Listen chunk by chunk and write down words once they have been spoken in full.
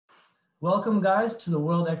Welcome, guys, to the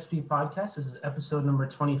World XP podcast. This is episode number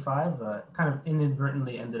 25. Kind of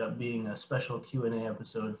inadvertently ended up being a special Q&A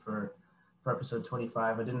episode for episode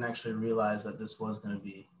 25. I didn't actually realize that this was going to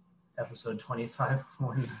be episode 25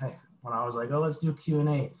 when I was like, oh, let's do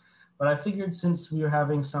Q&A. But I figured since we were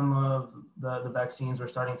having some of the vaccines were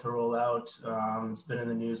starting to roll out, it's been in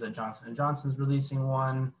the news that Johnson & Johnson's releasing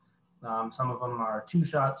one. Some of them are 2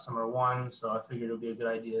 shots, some are 1. So I figured it would be a good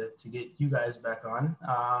idea to get you guys back on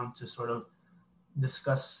to sort of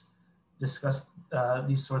discuss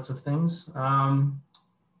these sorts of things.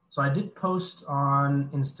 So I did post on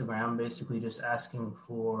Instagram, basically just asking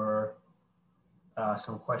for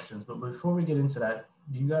some questions. But before we get into that,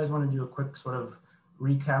 do you guys want to do a quick sort of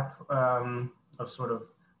recap of sort of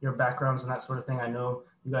your backgrounds and that sort of thing? I know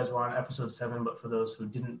you guys were on episode 7, but for those who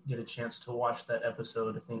didn't get a chance to watch that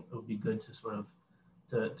episode, I think it would be good to sort of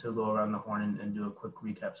to go around the horn and do a quick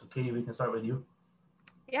recap. So Katie, we can start with you.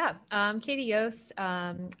 Yeah, Katie Yost.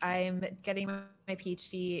 I'm getting my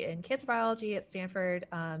PhD in cancer biology at Stanford.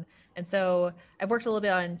 And so I've worked a little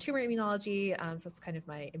bit on tumor immunology. So that's kind of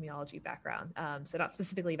my immunology background. So not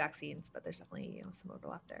specifically vaccines, but there's definitely some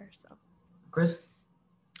overlap there. So Chris?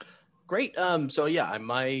 Great. So yeah,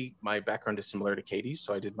 my background is similar to Katie's.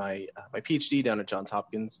 So I did my PhD down at Johns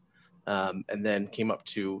Hopkins, and then came up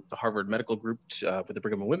to the Harvard Medical Group with the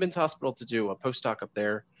Brigham and Women's Hospital to do a postdoc up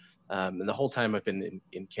there. And the whole time I've been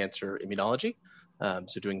in cancer immunology,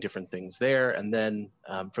 so doing different things there. And then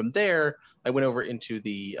from there, I went over into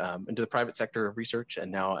the private sector of research,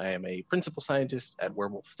 and now I am a principal scientist at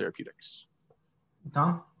Werewolf Therapeutics.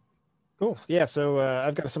 Tom? Cool. Yeah, so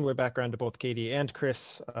I've got a similar background to both Katie and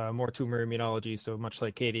Chris, more tumor immunology. So much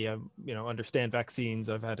like Katie, I understand vaccines.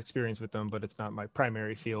 I've had experience with them, but it's not my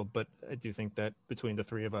primary field. But I do think that between the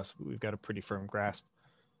three of us, we've got a pretty firm grasp.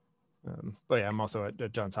 But yeah, I'm also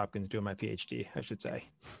at Johns Hopkins doing my PhD, I should say.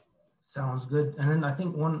 Sounds good. And then I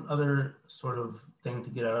think one other sort of thing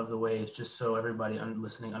to get out of the way is just so everybody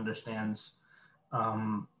listening understands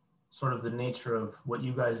sort of the nature of what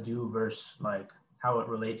you guys do versus like how it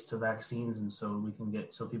relates to vaccines. And so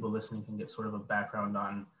people listening can get sort of a background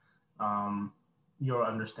on your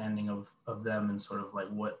understanding of them and sort of like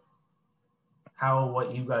what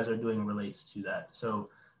you guys are doing relates to that. So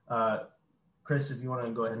Chris, if you want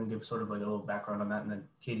to go ahead and give sort of like a little background on that, and then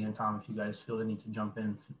Katie and Tom, if you guys feel the need to jump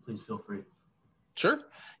in, please feel free. Sure.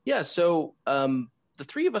 Yeah. So the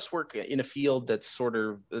three of us work in a field that's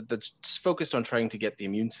focused on trying to get the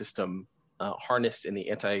immune system harnessed in the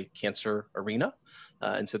anti-cancer arena.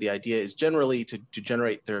 And so the idea is generally to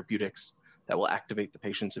generate therapeutics that will activate the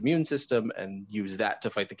patient's immune system and use that to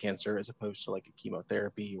fight the cancer, as opposed to like a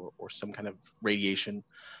chemotherapy or some kind of radiation.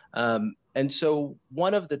 And so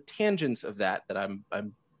one of the tangents of that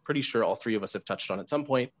I'm pretty sure all three of us have touched on at some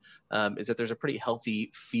point is that there's a pretty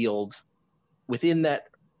healthy field within that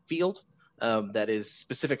field that is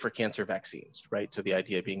specific for cancer vaccines, right? So the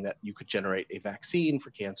idea being that you could generate a vaccine for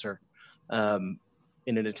cancer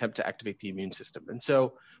in an attempt to activate the immune system. And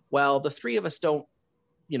so while the three of us don't,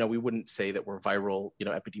 we wouldn't say that we're viral,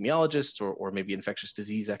 epidemiologists or maybe infectious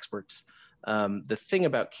disease experts. The thing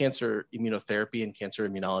about cancer immunotherapy and cancer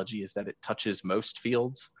immunology is that it touches most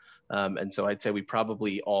fields. And so I'd say we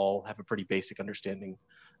probably all have a pretty basic understanding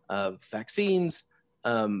of vaccines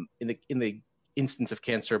in the instance of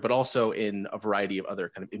cancer, but also in a variety of other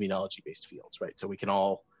kind of immunology-based fields, right? So we can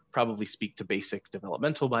all probably speak to basic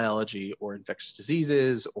developmental biology or infectious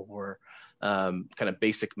diseases or kind of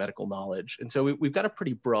basic medical knowledge. And so we've got a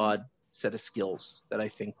pretty broad set of skills that I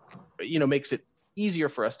think, makes it easier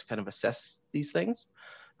for us to kind of assess these things.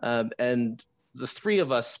 And the three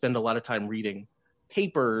of us spend a lot of time reading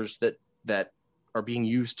papers that are being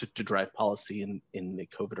used to drive policy in the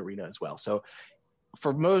COVID arena as well. So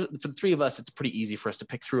for the three of us, it's pretty easy for us to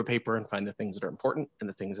pick through a paper and find the things that are important and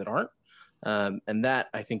the things that aren't. And that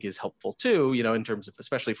I think is helpful too, in terms of,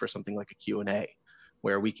 especially for something like a Q&A,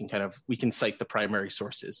 where we can cite the primary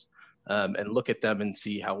sources and look at them and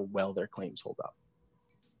see how well their claims hold up.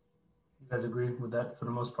 You guys agree with that for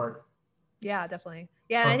the most part? Yeah, definitely.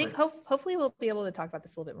 Yeah, and I think hopefully we'll be able to talk about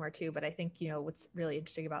this a little bit more too. But I think what's really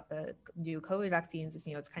interesting about the new COVID vaccines is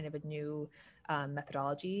it's kind of a new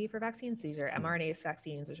methodology for vaccines. These are mRNA-based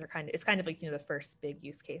vaccines, which are it's kind of like the first big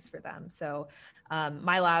use case for them. So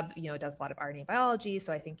my lab does a lot of RNA biology,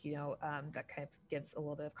 so I think that kind of gives a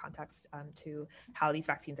little bit of context to how these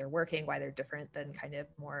vaccines are working, why they're different than kind of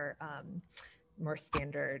more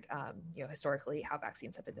standard historically how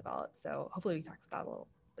vaccines have been developed. So hopefully we talk about that a little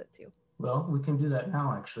bit too. Well, we can do that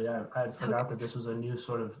now, actually. I had forgot that this was a new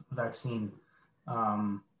sort of vaccine.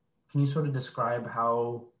 Can you sort of describe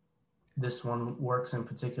how this one works in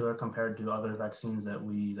particular compared to other vaccines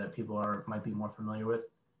that people might be more familiar with?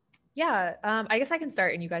 Yeah, I guess I can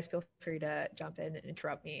start and you guys feel free to jump in and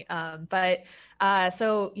interrupt me.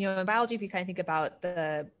 So, in biology, if you kind of think about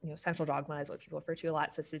the, central dogma is what people refer to a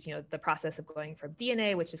lot. So this is, the process of going from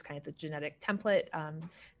DNA, which is kind of the genetic template,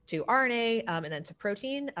 to RNA, and then to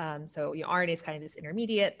protein. So, RNA is kind of this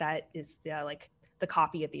intermediate that is the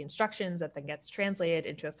copy of the instructions that then gets translated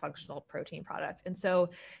into a functional protein product. And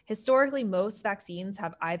so historically, most vaccines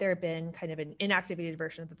have either been kind of an inactivated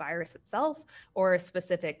version of the virus itself or a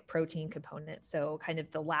specific protein component. So kind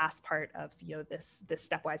of the last part of, this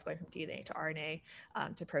stepwise going from DNA to RNA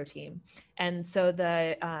to protein. And so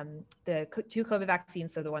the two COVID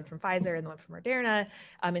vaccines, so the one from Pfizer and the one from Moderna,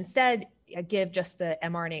 instead give just the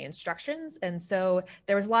mRNA instructions. And so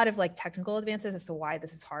there was a lot of technical advances as to why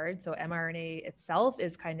this is hard. So mRNA itself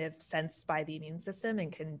is kind of sensed by the immune system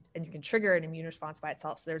and you can trigger an immune response by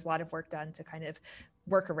itself. So there's a lot of work done to kind of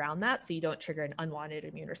work around that so you don't trigger an unwanted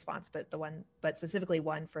immune response, but specifically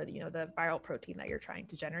one for the viral protein that you're trying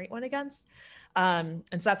to generate one against. And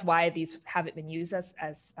so that's why these haven't been used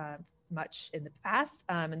as much in the past.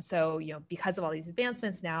 And so, because of all these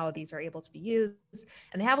advancements now, these are able to be used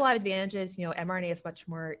and they have a lot of advantages. mRNA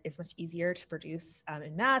is much easier to produce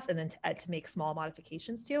in mass and then to make small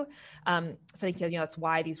modifications to. So I think, that's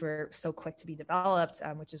why these were so quick to be developed,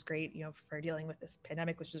 which is great, for dealing with this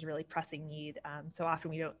pandemic, which is a really pressing need. So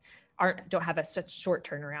often we don't have such short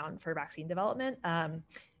turnaround for vaccine development.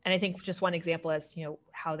 And I think just one example as,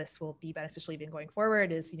 how this will be beneficial even going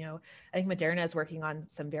forward is, I think Moderna is working on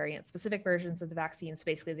some variant specific versions of the vaccines.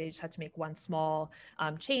 Basically, they just had to make one small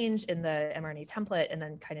change in the mRNA template and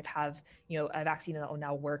then kind of have, a vaccine that will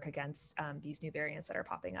now work against these new variants that are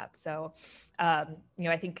popping up. So, I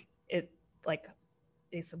think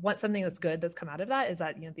something that's good that's come out of that is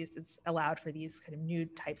that, it's allowed for these kind of new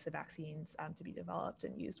types of vaccines to be developed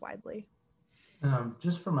and used widely.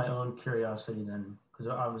 Just for my own curiosity then,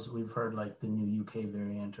 because we've heard the new UK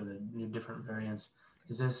variant or the new different variants.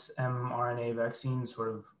 Is this mRNA vaccine sort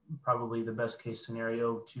of probably the best case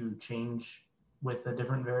scenario to change with a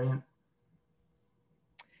different variant?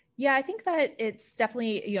 Yeah, I think that it's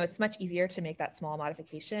definitely, it's much easier to make that small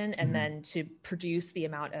modification and then to produce the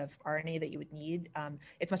amount of RNA that you would need.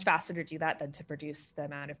 It's much faster to do that than to produce the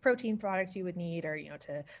amount of protein product you would need or,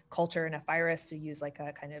 to culture enough virus to use a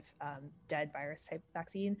kind of dead virus type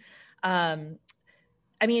vaccine.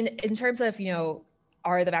 I mean, in terms of,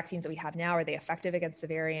 are the vaccines that we have now, are they effective against the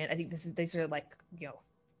variant? I think these are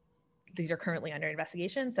these are currently under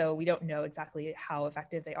investigation, so we don't know exactly how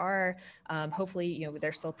effective they are. Hopefully,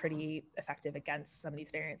 they're still pretty effective against some of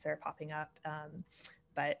these variants that are popping up,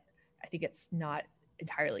 but I think it's not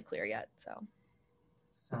entirely clear yet. So,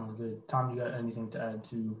 sounds good. Tom, you got anything to add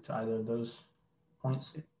to either of those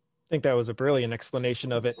points? I think that was a brilliant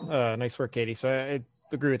explanation of it. Nice work, Katie. So I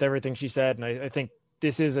agree with everything she said, and I think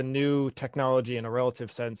this is a new technology in a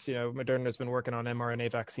relative sense. Moderna's been working on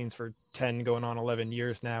mRNA vaccines for 10 going on 11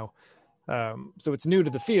 years now. So it's new to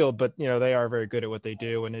the field, but they are very good at what they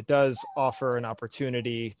do, and it does offer an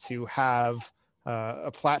opportunity to have a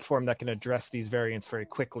platform that can address these variants very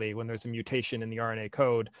quickly. When there's a mutation in the RNA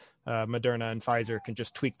code, Moderna and Pfizer can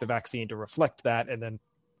just tweak the vaccine to reflect that and then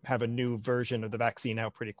have a new version of the vaccine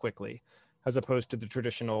out pretty quickly, as opposed to the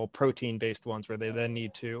traditional protein-based ones where they then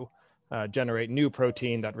need to generate new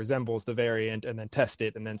protein that resembles the variant and then test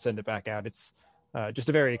it and then send it back out. It's just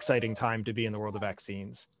a very exciting time to be in the world of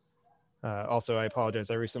vaccines. Also, I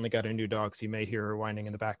apologize. I recently got a new dog, so you may hear her whining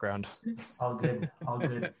in the background. All good.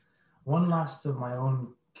 One last of my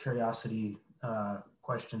own curiosity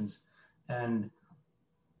questions. And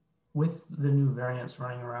with the new variants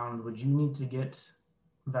running around, would you need to get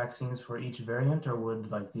vaccines for each variant, or would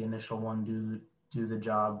the initial one do the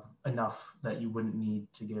job enough that you wouldn't need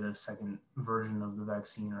to get a second version of the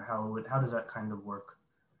vaccine, or how does that kind of work?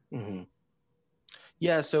 Mm-hmm.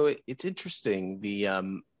 Yeah, so it's interesting.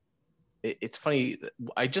 It's funny.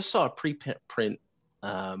 I just saw a preprint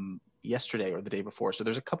yesterday or the day before. So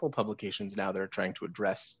there's a couple of publications now that are trying to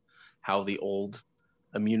address how the old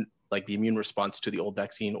immune response to the old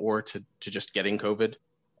vaccine or to just getting COVID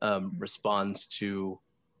responds to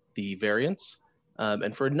the variants.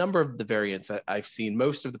 And for a number of the variants I've seen,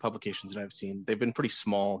 most of the publications that I've seen, they've been pretty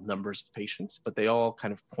small numbers of patients, but they all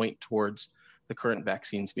kind of point towards the current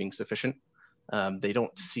vaccines being sufficient. They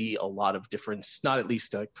don't see a lot of difference, not at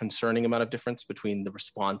least a concerning amount of difference between the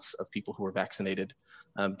response of people who are vaccinated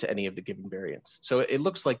to any of the given variants. So it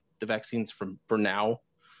looks like the vaccines for now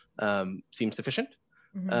seem sufficient.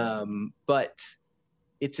 Mm-hmm. But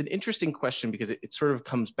it's an interesting question because it sort of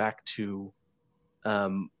comes back to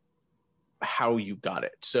how you got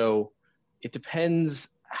it. So it depends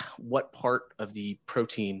what part of the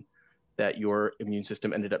protein that your immune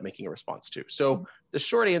system ended up making a response to. So the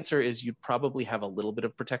short answer is you'd probably have a little bit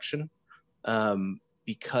of protection,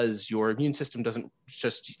 because your immune system doesn't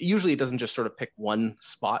just sort of pick one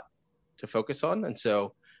spot to focus on. And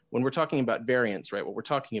so when we're talking about variants, right, what we're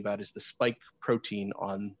talking about is the spike protein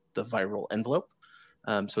on the viral envelope.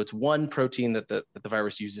 So it's one protein that the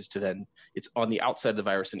virus uses to then, it's on the outside of the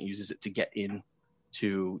virus and it uses it to get in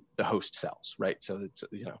to the host cells, right? So it's,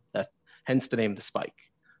 that, hence the name, the spike.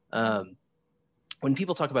 When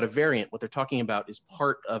people talk about a variant, what they're talking about is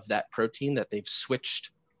part of that protein that they've switched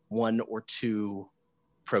one or two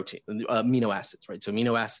amino acids, right? So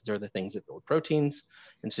amino acids are the things that build proteins.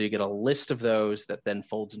 And so you get a list of those that then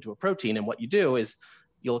folds into a protein. And what you do is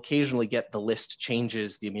you'll occasionally get the list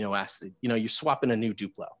changes the amino acid. You swap in a new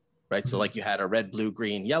Duplo, right? So like you had a red, blue,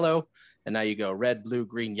 green, yellow, and now you go red, blue,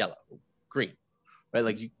 green, yellow, green, right?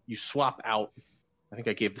 Like you swap out, I think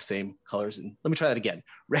I gave the same colors, and let me try that again.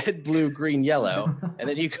 Red, blue, green, yellow, and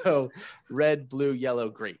then you go red, blue, yellow,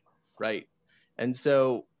 green, right? And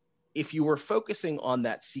so if you were focusing on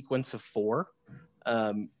that sequence of 4,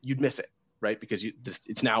 you'd miss it, right? Because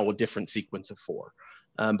it's now a different sequence of 4.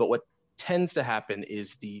 But what tends to happen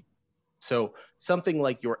is so something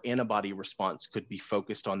like your antibody response could be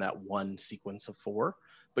focused on that one sequence of 4,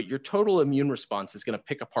 but your total immune response is going to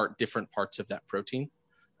pick apart different parts of that protein.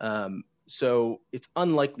 So it's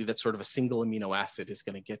unlikely that sort of a single amino acid is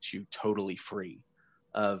going to get you totally free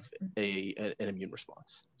of an immune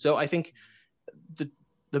response. So I think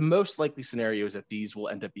the most likely scenario is that these will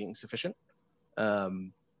end up being sufficient. That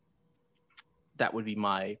would be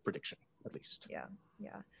my prediction, at least. Yeah.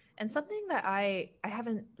 And something that I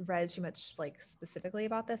haven't read too much specifically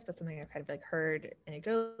about this, but something I've kind of heard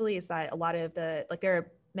anecdotally is that a lot of there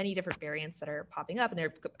are many different variants that are popping up, and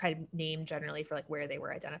they're kind of named generally for where they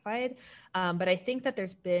were identified. But I think that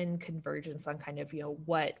there's been convergence on kind of,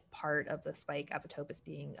 what part of the spike epitope is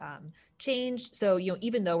being changed. So,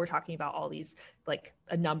 even though we're talking about all these,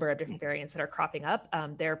 a number of different variants that are cropping up,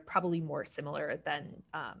 they're probably more similar than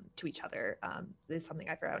to each other. So it's something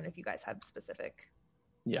I've read. And if you guys have specific,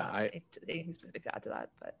 anything specific to add to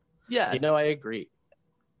that, but. Yeah, no, I agree.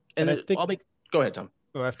 And I think, go ahead, Tom.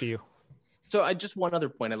 Go after you. So one other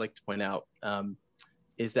point I'd like to point out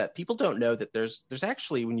is that people don't know that there's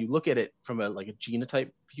actually, when you look at it from a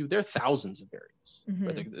genotype view, there are thousands of variants. Mm-hmm.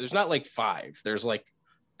 Right? There's not 5. There's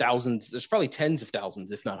thousands. There's probably tens of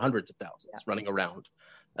thousands, if not hundreds of thousands, running around.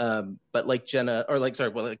 But like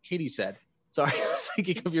Katie said, sorry, I was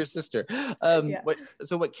thinking of your sister.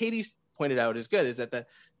 What Katie's pointed out is good, is that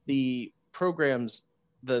the programs,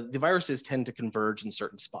 the viruses tend to converge in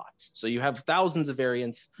certain spots. So you have thousands of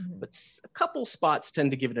variants, but a couple spots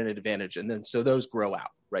tend to give it an advantage. And then so those grow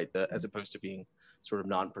out, right? As opposed to being sort of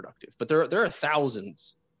non-productive. But there are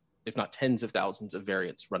thousands, if not tens of thousands of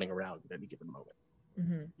variants running around at any given moment.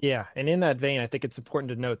 Mm-hmm. Yeah. And in that vein, I think it's important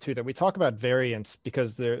to note too, that we talk about variants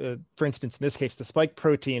because for instance, in this case, the spike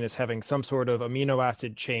protein is having some sort of amino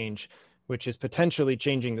acid change, which is potentially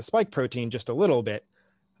changing the spike protein just a little bit.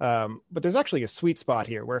 But there's actually a sweet spot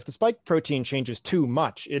here where if the spike protein changes too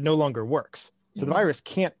much, it no longer works. So the virus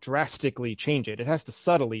can't drastically change it. It has to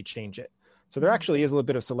subtly change it. So there actually is a little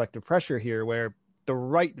bit of selective pressure here where the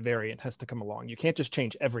right variant has to come along. You can't just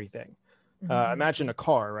change everything. Imagine a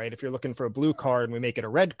car, right? If you're looking for a blue car and we make it a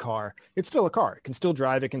red car, it's still a car. It can still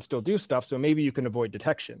drive. It can still do stuff. So maybe you can avoid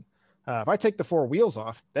detection. If I take the 4 wheels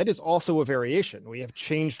off, that is also a variation. We have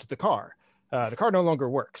changed the car. The car no longer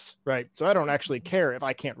works, right? So I don't actually care if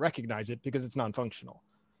I can't recognize it because it's non-functional.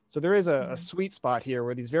 So there is a sweet spot here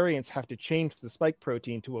where these variants have to change the spike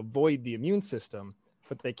protein to avoid the immune system,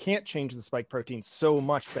 but they can't change the spike protein so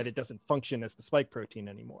much that it doesn't function as the spike protein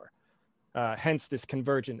anymore. Hence this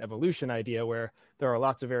convergent evolution idea where there are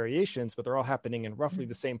lots of variations, but they're all happening in roughly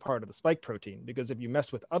the same part of the spike protein, because if you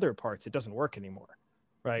mess with other parts, it doesn't work anymore.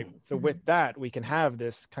 Right. So with that, we can have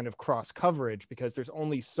this kind of cross coverage because there's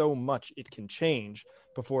only so much it can change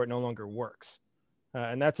before it no longer works.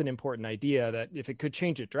 And that's an important idea, that if it could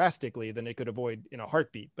change it drastically, then it could avoid in a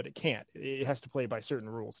heartbeat, but it can't. It has to play by certain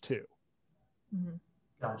rules too.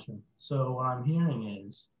 Gotcha. So what I'm hearing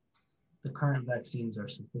is the current vaccines are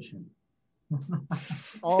sufficient.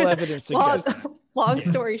 All evidence suggests. Long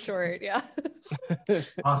story short, yeah.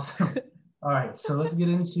 Awesome. All right, so let's get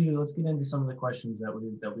into some of the questions that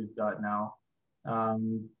we've got now.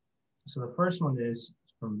 So the first one is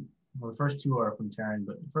the first two are from Taryn,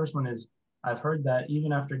 but the first one is, I've heard that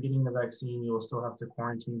even after getting the vaccine, you will still have to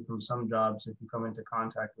quarantine from some jobs if you come into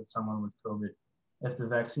contact with someone with COVID. If the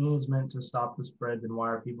vaccine is meant to stop the spread, then why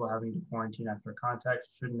are people having to quarantine after contact?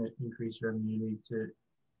 Shouldn't it increase your immunity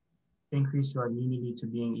increase your immunity to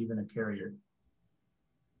being even a carrier.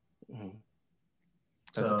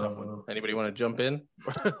 That's a tough one. Anybody want to jump in?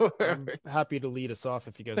 I'm happy to lead us off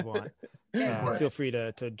if you guys want. Feel free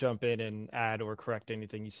to jump in and add or correct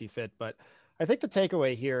anything you see fit. But I think the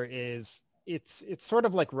takeaway here is it's sort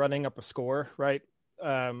of like running up a score, right?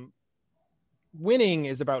 Winning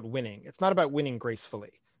is about winning. It's not about winning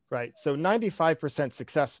gracefully, right? So 95%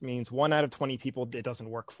 success means 1 out of 20 people it doesn't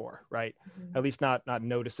work for, right? At least not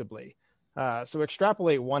noticeably. So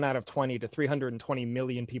extrapolate 1 out of 20 to 320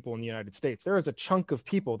 million people in the United States. There is a chunk of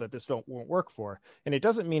people that this won't work for. And it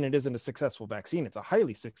doesn't mean it isn't a successful vaccine. It's a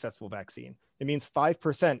highly successful vaccine. It means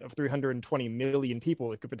 5% of 320 million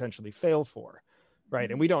people it could potentially fail for, right?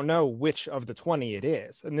 And we don't know which of the 20 it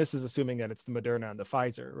is. And this is assuming that it's the Moderna and the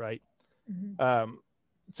Pfizer, right?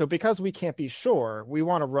 So because we can't be sure, we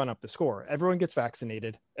want to run up the score. Everyone gets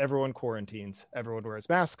vaccinated, everyone quarantines, everyone wears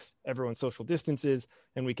masks, everyone social distances,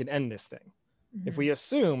 and we can end this thing. If we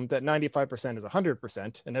assume that 95% is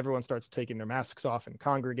 100% and everyone starts taking their masks off and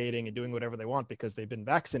congregating and doing whatever they want because they've been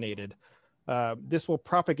vaccinated, this will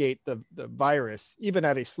propagate the virus even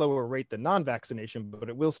at a slower rate than non-vaccination, but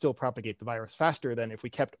it will still propagate the virus faster than if we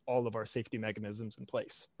kept all of our safety mechanisms in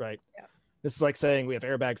place, right? Yeah. This is like saying we have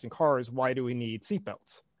airbags in cars. Why do we need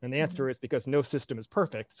seatbelts? And the answer is because no system is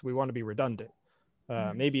perfect. So we want to be redundant.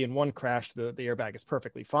 Maybe in one crash, the airbag is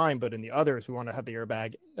perfectly fine, but in the others, we want to have the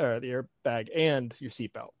airbag and your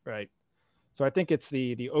seatbelt, right? So I think it's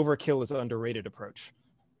the overkill is underrated approach,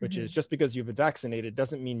 which is just because you've been vaccinated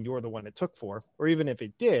doesn't mean you're the one it took for, or even if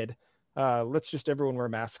it did, let's just everyone wear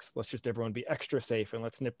masks. Let's just everyone be extra safe and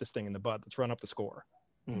let's nip this thing in the bud. Let's run up the score.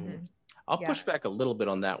 I'll push back a little bit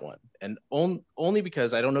on that one, and only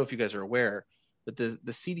because I don't know if you guys are aware, but the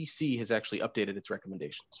CDC has actually updated its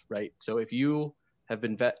recommendations, right? So if you have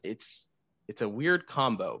been it's a weird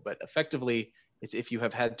combo, but effectively it's if you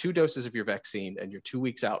have had 2 doses of your vaccine and you're 2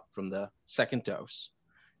 weeks out from the second dose,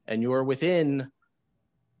 and you're within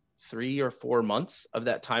 3 or 4 months of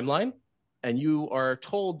that timeline, and you are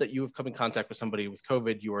told that you have come in contact with somebody with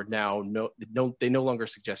COVID, you are now they no longer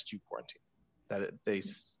suggest you quarantine.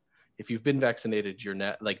 If you've been vaccinated, you're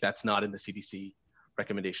not that's not in the CDC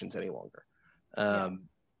recommendations any longer.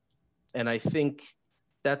 And I think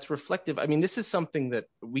that's reflective. I mean, this is something that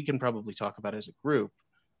we can probably talk about as a group.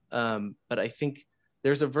 But I think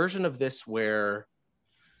there's a version of this where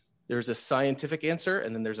there's a scientific answer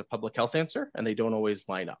and then there's a public health answer, and they don't always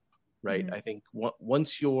line up, right? I think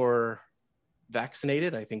once you're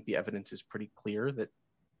vaccinated, I think the evidence is pretty clear that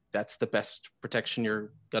that's the best protection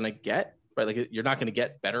you're going to get, right? Like you're not going to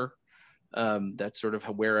get better. That's sort of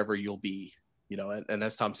wherever you'll be, and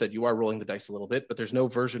as Tom said, you are rolling the dice a little bit, but there's no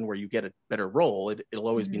version where you get a better roll. It'll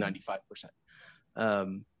always be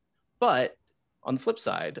 95%. But on the flip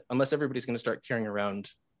side, unless everybody's going to start carrying around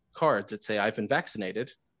cards that say, I've been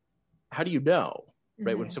vaccinated, how do you know,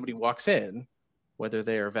 right? When somebody walks in, whether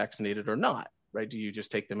they are vaccinated or not, right? Do you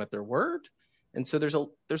just take them at their word? And so there's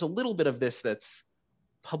a little bit of this that's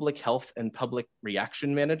public health and public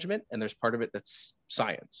reaction management, and there's part of it that's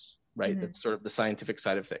science, right? That's sort of the scientific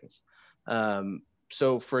side of things.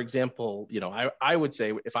 So for example, I would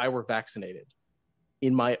say if I were vaccinated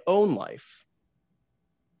in my own life,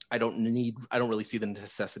 I don't really see the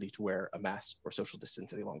necessity to wear a mask or social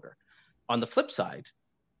distance any longer. On the flip side,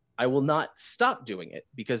 I will not stop doing it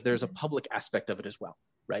because there's a public aspect of it as well,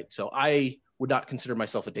 right? So I would not consider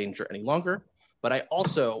myself a danger any longer, but I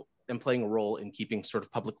also am playing a role in keeping sort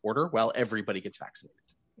of public order while everybody gets vaccinated.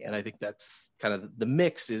 And I think that's kind of the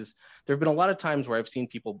mix. Is there have been a lot of times where I've seen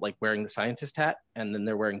people like wearing the scientist hat and then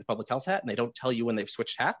they're wearing the public health hat and they don't tell you when they've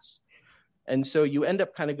switched hats. And so you end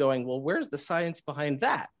up kind of going, well, where's the science behind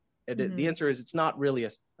that? And the answer is it's not really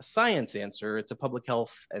a science answer. It's a public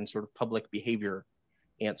health and sort of public behavior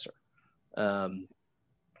answer.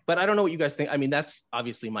 But I don't know what you guys think. I mean, that's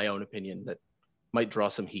obviously my own opinion that might draw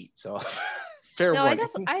some heat. So fair no, warning.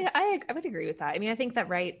 I would agree with that. I mean, I think that,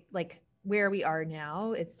 right, like where we are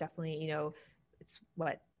now, it's definitely, it's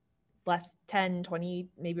what, less 10, 20,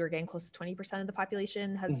 maybe we're getting close to 20% of the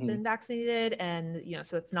population has been vaccinated. And,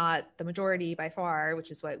 so it's not the majority by far, which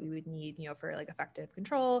is what we would need, for like effective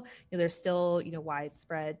control. There's still,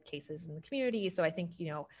 widespread cases in the community. So I think,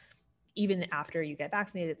 even after you get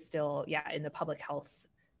vaccinated, it's still, in the public health,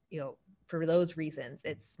 for those reasons,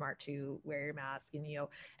 it's smart to wear your mask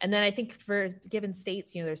and then I think for given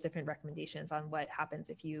states, there's different recommendations on what happens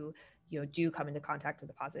if you do come into contact with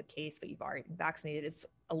a positive case, but you've already been vaccinated. It's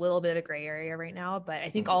a little bit of a gray area right now, but I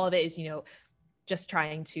think all of it is, just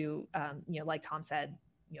trying to, like Tom said,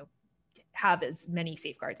 have as many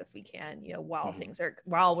safeguards as we can, while Mm-hmm.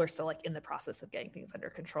 while we're still like in the process of getting things under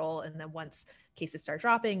control. And then once cases start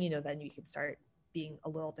dropping, then you can start being a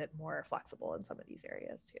little bit more flexible in some of these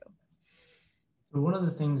areas too. So one of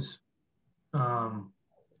the things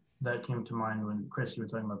that came to mind when, Chris, you were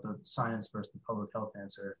talking about the science versus the public health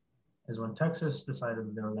answer, is when Texas decided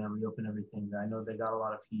that they were going to reopen everything. I know they got a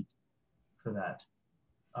lot of heat for that.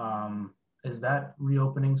 Is that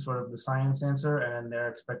reopening sort of the science answer, and they're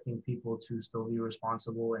expecting people to still be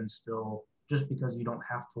responsible and still, just because you don't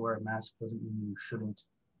have to wear a mask doesn't mean you shouldn't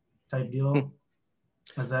type deal?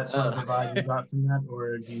 Is that sort of the vibe you got from that,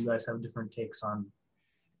 or do you guys have different takes on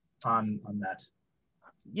that?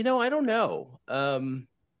 I don't know.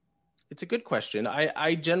 It's a good question.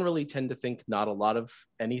 I generally tend to think not a lot of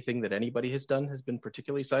anything that anybody has done has been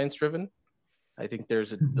particularly science driven. I think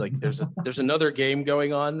there's another game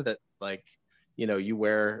going on that, like, you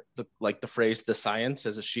wear the phrase "the science"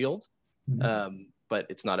 as a shield, but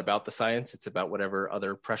it's not about the science. It's about whatever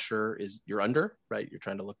other pressure you're under, right? You're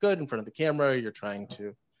trying to look good in front of the camera. You're trying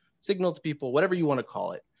to signal to people, whatever you want to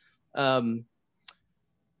call it.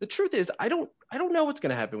 The truth is, I don't know what's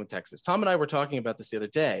going to happen with Texas. Tom and I were talking about this the other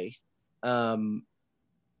day, and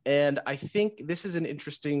I think this is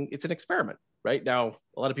it's an experiment. Right now,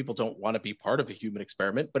 a lot of people don't want to be part of a human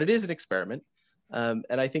experiment, but it is an experiment. And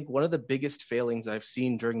I think one of the biggest failings I've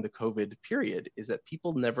seen during the COVID period is that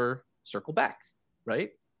people never circle back,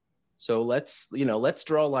 right? So let's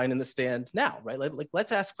draw a line in the sand now, right?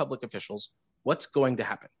 Let's ask public officials what's going to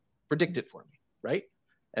happen. Predict it for me, right?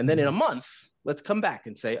 And then in a month, let's come back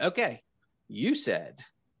and say, okay, you said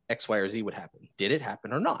X, Y, or Z would happen. Did it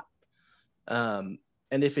happen or not? And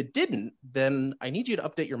if it didn't, then I need you to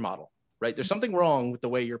update your model. Right? There's something wrong with the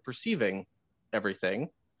way you're perceiving everything.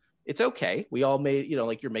 It's okay. We all made,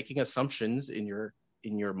 you're making assumptions in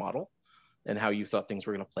your model and how you thought things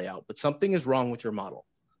were going to play out, but something is wrong with your model.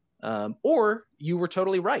 Or you were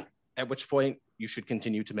totally right, at which point you should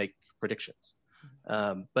continue to make predictions.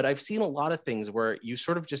 But I've seen a lot of things where you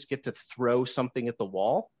sort of just get to throw something at the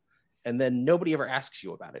wall and then nobody ever asks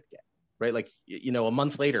you about it again, right? Like, a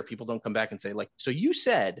month later, people don't come back and say, like, so you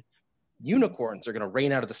said unicorns are going to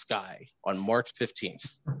rain out of the sky on March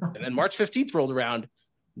 15th. And then March 15th rolled around,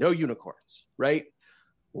 no unicorns, right?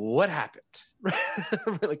 What happened?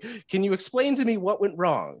 Like, can you explain to me what went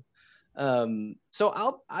wrong? So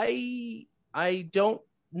I don't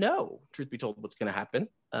know, truth be told, what's going to happen.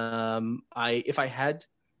 If I had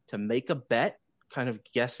to make a bet, kind of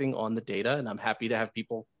guessing on the data, and I'm happy to have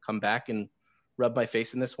people come back and rub my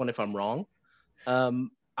face in this one if I'm wrong.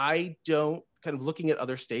 Kind of looking at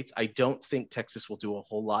other states, I don't think Texas will do a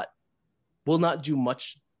whole lot, will not do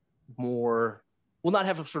much more, will not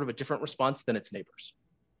have a sort of a different response than its neighbors.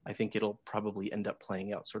 I think it'll probably end up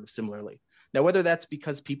playing out sort of similarly. Now, whether that's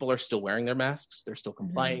because people are still wearing their masks, they're still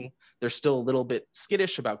complying, they're still a little bit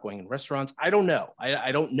skittish about going in restaurants, I don't know.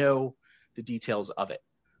 I don't know the details of it.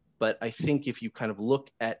 But I think if you kind of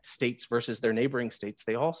look at states versus their neighboring states,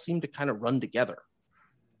 they all seem to kind of run together.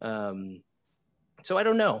 So I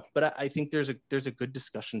don't know, but I think there's a good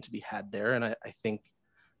discussion to be had there. And I think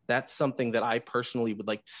that's something that I personally would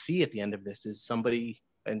like to see at the end of this, is somebody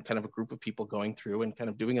and kind of a group of people going through and kind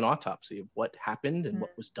of doing an autopsy of what happened and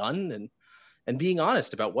what was done, and being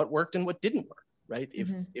honest about what worked and what didn't work, right?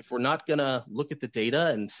 If we're not going to look at the data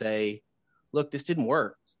and say, look, this didn't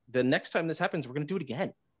work, then next time this happens, we're going to do it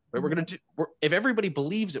again, right? If everybody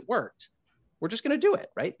believes it worked, we're just going to do it,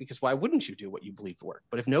 right? Because why wouldn't you do what you believe worked?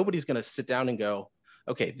 But if nobody's going to sit down and go,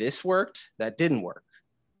 okay, this worked, that didn't work,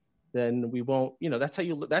 then we won't,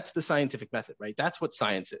 that's the scientific method, right? That's what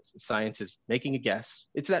science is. Science is making a guess.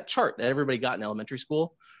 It's that chart that everybody got in elementary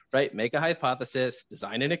school, right? Make a hypothesis,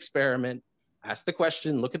 design an experiment, ask the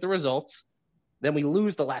question, look at the results. Then we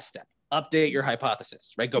lose the last step, update your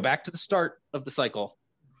hypothesis, right? Go back to the start of the cycle.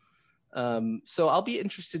 So I'll be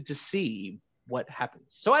interested to see what happens.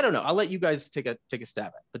 So I don't know. I'll let you guys take a stab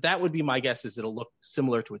at it. But that would be my guess, is it'll look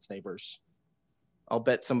similar to its neighbors. I'll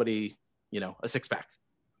bet somebody, a six-pack.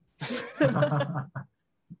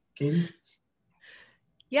 Katie?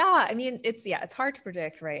 Yeah, I mean, it's hard to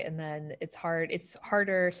predict, right? And then it's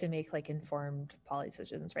harder to make like informed policy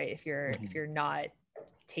decisions, right? If you're not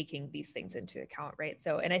taking these things into account, right?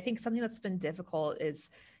 So, and I think something that's been difficult is,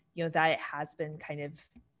 that it has been kind of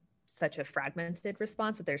such a fragmented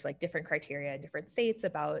response, that there's like different criteria in different states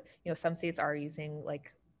about, some states are using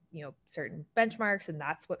like certain benchmarks, and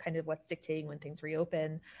that's what's dictating when things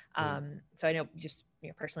reopen. So I know just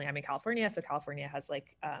personally, I'm in California, so California has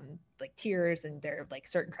like tiers, and there are like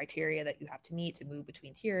certain criteria that you have to meet to move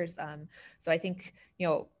between tiers. So I think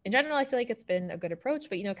in general, I feel like it's been a good approach,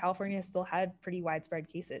 but California has still had pretty widespread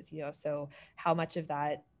cases. So how much of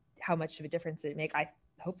a difference did it make? I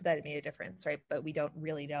hope that it made a difference, right? But we don't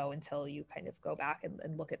really know until you kind of go back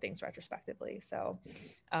and look at things retrospectively. So,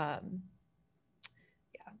 yeah.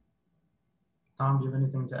 Tom, do you have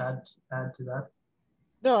anything to add to that?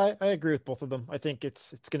 No, I agree with both of them. I think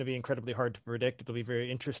it's going to be incredibly hard to predict. It'll be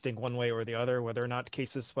very interesting one way or the other, whether or not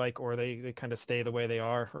cases spike or they kind of stay the way they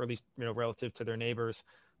are, or at least relative to their neighbors.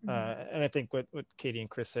 And I think what Katie and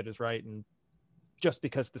Chris said is right. And just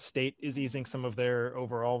because the state is easing some of their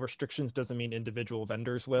overall restrictions doesn't mean individual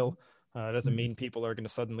vendors will. It doesn't mean people are going to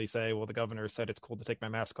suddenly say, well, the governor said it's cool to take my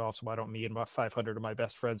mask off, so why don't me and about 500 of my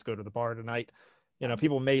best friends go to the bar tonight?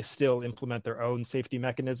 People may still implement their own safety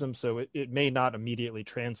mechanism, so it may not immediately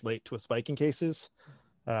translate to a spike in cases.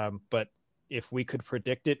 But if we could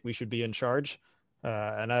predict it, we should be in charge.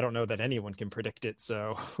 And I don't know that anyone can predict it,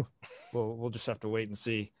 so we'll just have to wait and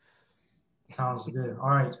see. Sounds good.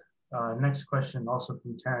 All right. Next question, also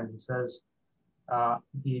from Taryn. He says,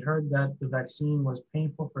 he heard that the vaccine was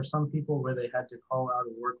painful for some people where they had to call out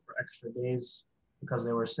of work for extra days because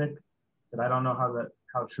they were sick. But I don't know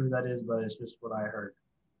how true that is, but it's just what I heard.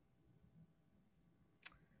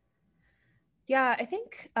 Yeah, I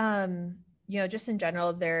think, just in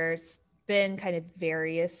general, there's been kind of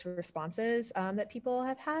various responses that people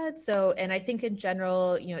have had. So, and I think in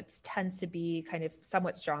general, it tends to be kind of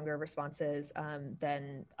somewhat stronger responses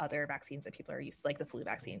than other vaccines that people are used to, like the flu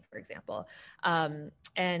vaccine, for example.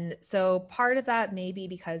 And so part of that may be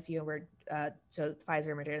because, so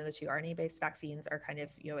Pfizer and Moderna, the two RNA-based vaccines, are kind of,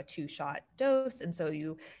 a 2-shot dose. And so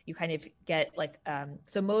you kind of get like,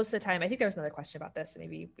 so most of the time, I think there was another question about this, so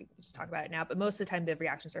maybe we can just talk about it now, but most of the time the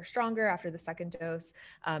reactions are stronger after the second dose.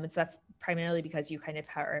 And so that's primarily because you kind of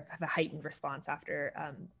have a heightened response after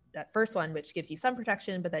that first one, which gives you some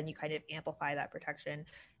protection, but then you kind of amplify that protection.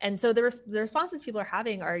 And so the responses people are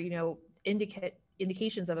having are,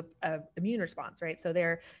 indications of a immune response, right? So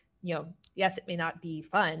they're, yes, it may not be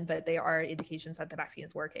fun, but they are indications that the vaccine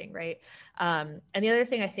is working, right? And the other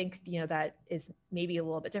thing I think, that is maybe a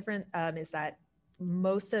little bit different is that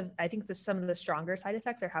I think some of the stronger side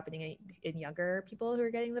effects are happening in younger people who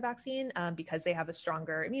are getting the vaccine because they have a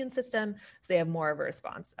stronger immune system, so they have more of a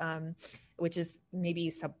response, which is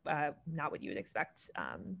maybe not what you would expect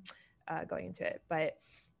going into it. But,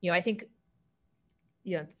 I think,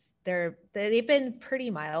 they've been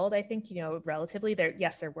pretty mild, I think, relatively. They're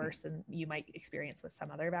worse than you might experience with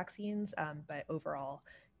some other vaccines, but overall,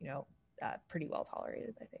 pretty well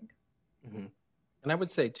tolerated, I think. Mm-hmm. And I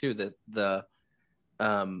would say too that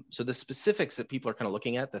so the specifics that people are kind of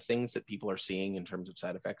looking at, the things that people are seeing in terms of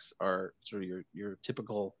side effects are sort of your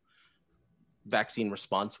typical vaccine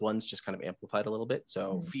response ones, just kind of amplified a little bit.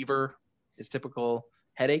 So fever is typical.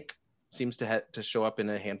 Headache seems to show up in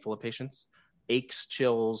a handful of patients. Aches,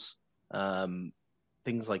 chills,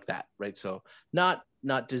 things like that, right? So not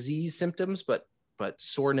disease symptoms, but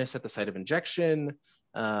soreness at the site of injection,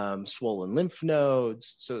 swollen lymph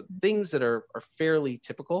nodes. So things that are fairly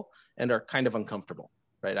typical and are kind of uncomfortable,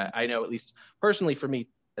 right? I know, at least personally for me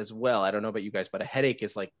as well, I don't know about you guys, but a headache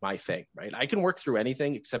is like my thing, right? I can work through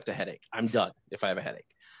anything except a headache. I'm done if I have a headache.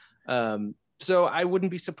 So I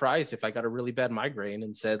wouldn't be surprised if I got a really bad migraine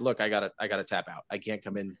and said, look, I gotta tap out. I can't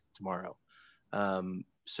come in tomorrow.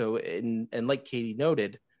 So like Katie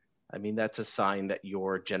noted, I mean, that's a sign that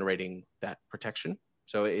you're generating that protection.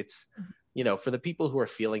 So it's, for the people who are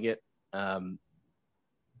feeling it,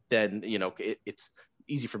 then, it's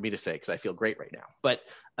easy for me to say because I feel great right now. But,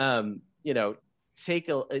 at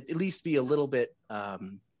least be a little bit,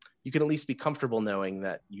 you can at least be comfortable knowing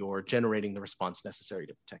that you're generating the response necessary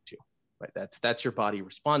to protect you, right? That's your body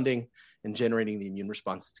responding and generating the immune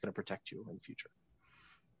response that's going to protect you in the future.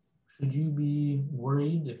 Should you be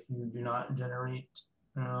worried if you do not generate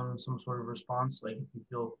some sort of response, like if you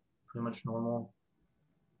feel pretty much normal?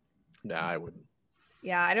 No, I wouldn't.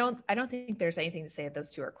 Yeah, I don't think there's anything to say that those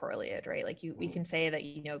two are correlated, right? Like we can say that,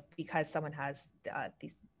 because someone has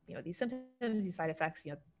these symptoms, these side effects,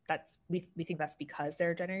 that's we think that's because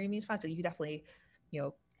they're generating immune response. But you could definitely,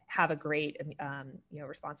 have a great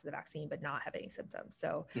response to the vaccine, but not have any symptoms.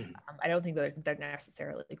 So I don't think they're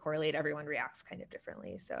necessarily correlated. Everyone reacts kind of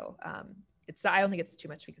differently. So I don't think it's too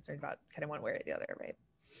much to be concerned about kind of one way or the other, right?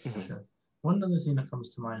 Sure. One other thing that comes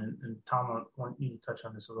to mind, and Tom, I want you to touch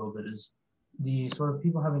on this a little bit, is the sort of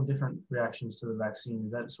people having different reactions to the vaccine,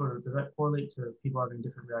 does that correlate to people having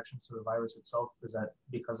different reactions to the virus itself? Is that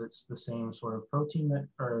because it's the same sort of protein that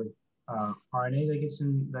or RNA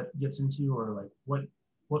that gets into you, or like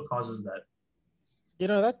what causes that?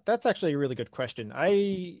 That's actually a really good question.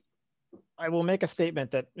 I will make a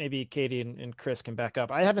statement that maybe Katie and Chris can back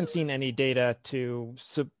up. I haven't seen any data to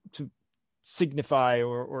signify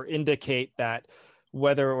or indicate that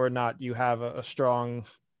whether or not you have a strong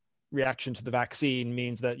reaction to the vaccine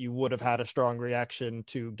means that you would have had a strong reaction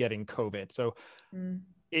to getting COVID. So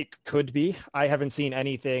it could be. I haven't seen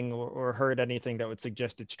anything or heard anything that would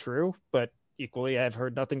suggest it's true, but equally, I've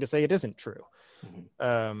heard nothing to say it isn't true.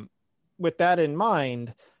 Mm-hmm. With that in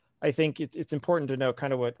mind, I think it's important to know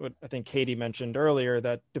kind of what I think Katie mentioned earlier,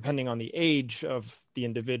 that depending on the age of the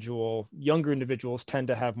individual, younger individuals tend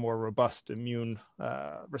to have more robust immune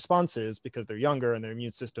responses because they're younger and their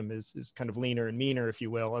immune system is kind of leaner and meaner, if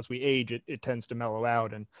you will. As we age, it tends to mellow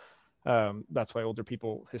out. And that's why older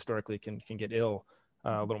people historically can get ill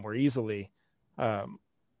a little more easily.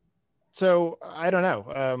 So I don't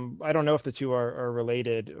know. I don't know if the two are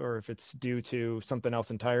related or if it's due to something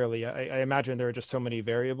else entirely. I imagine there are just so many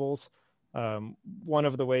variables. One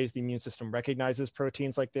of the ways the immune system recognizes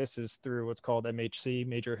proteins like this is through what's called MHC,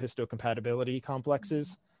 major histocompatibility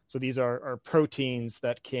complexes. So these are proteins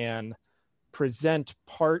that can present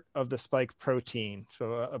part of the spike protein,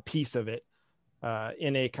 so a piece of it,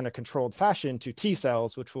 in a kind of controlled fashion to T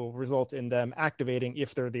cells, which will result in them activating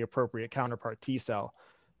if they're the appropriate counterpart T cell.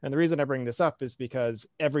 And the reason I bring this up is because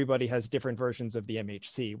everybody has different versions of the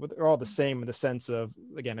MHC. They're all the same in the sense of,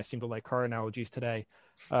 again, I seem to like car analogies today.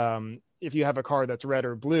 If you have a car that's red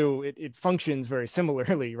or blue, it functions very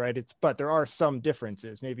similarly, right? But there are some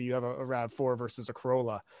differences. Maybe you have a RAV4 versus a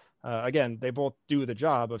Corolla. Again, they both do the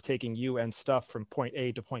job of taking you and stuff from point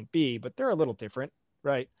A to point B, but they're a little different,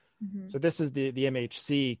 right? Mm-hmm. So this is the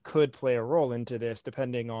MHC could play a role into this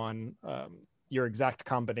depending on your exact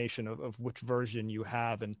combination of which version you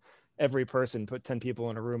have. And every person, put 10 people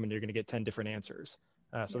in a room and you're going to get 10 different answers.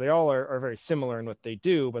 So they all are very similar in what they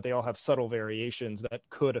do, but they all have subtle variations that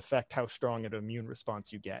could affect how strong an immune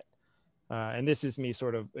response you get. And this is me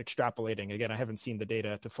sort of extrapolating. Again, I haven't seen the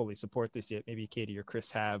data to fully support this yet. Maybe Katie or Chris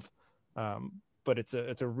have, but it's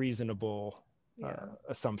a reasonable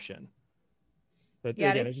assumption. But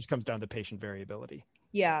again, it just comes down to patient variability.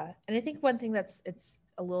 Yeah. And I think one thing it's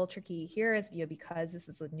a little tricky here is, because this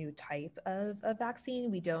is a new type of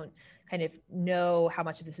vaccine, we don't kind of know how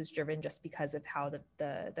much of this is driven just because of how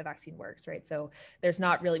the vaccine works, right? So we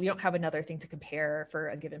don't have another thing to compare for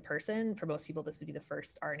a given person. For most people, this would be the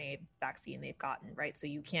first RNA vaccine they've gotten, right? So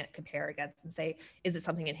you can't compare against and say, is it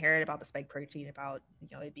something inherent about the spike protein about,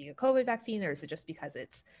 it being a COVID vaccine, or is it just because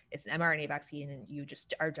it's an mRNA vaccine and you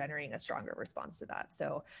just are generating a stronger response to that?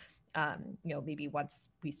 So maybe once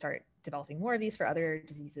we start developing more of these for other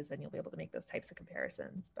diseases, then you'll be able to make those types of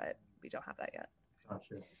comparisons, but we don't have that yet.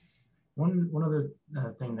 Gotcha. One other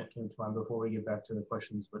thing that came to mind before we get back to the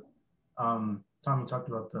questions, but Tom, you talked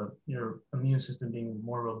about your immune system being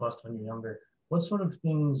more robust when you're younger. What sort of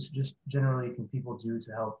things just generally can people do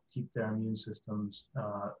to help keep their immune systems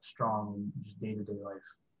strong in just day-to-day life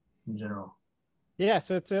in general? Yeah,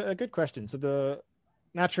 so it's a good question. So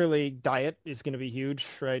naturally, diet is going to be huge,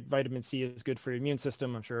 right? Vitamin C is good for your immune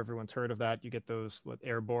system. I'm sure everyone's heard of that. You get those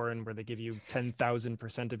airborne where they give you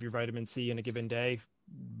 10,000% of your vitamin C in a given day,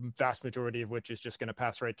 vast majority of which is just going to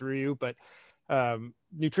pass right through you. But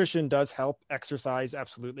nutrition does help. Exercise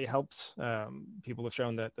absolutely helps. People have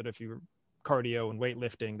shown that if you're cardio and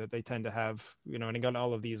weightlifting, that they tend to have, and again,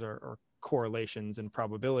 all of these are correlations and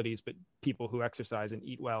probabilities, but people who exercise and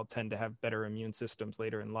eat well tend to have better immune systems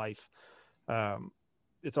later in life.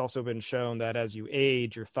 It's also been shown that as you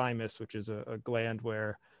age, your thymus, which is a gland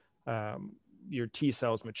where your T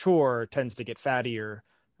cells mature, tends to get fattier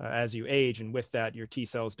as you age. And with that, your T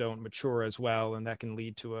cells don't mature as well. And that can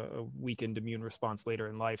lead to a weakened immune response later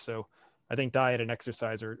in life. So I think diet and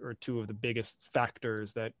exercise are two of the biggest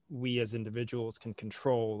factors that we as individuals can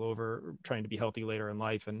control over trying to be healthy later in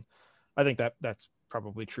life. And I think that's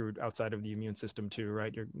probably true outside of the immune system too,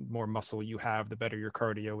 right? Your more muscle you have, the better your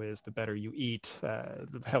cardio is, the better you eat,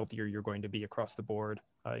 the healthier you're going to be across the board,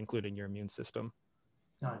 including your immune system.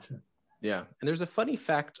 Gotcha. Yeah. And there's a funny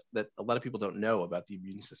fact that a lot of people don't know about the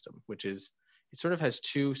immune system, which is it sort of has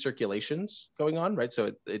two circulations going on, right?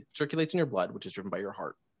 So it circulates in your blood, which is driven by your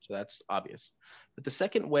heart. So that's obvious. But the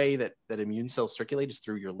second way that immune cells circulate is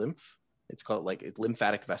through your lymph. It's called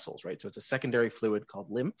lymphatic vessels, right? So it's a secondary fluid called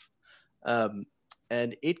lymph.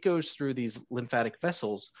 And it goes through these lymphatic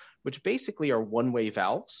vessels, which basically are one-way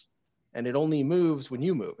valves, and it only moves when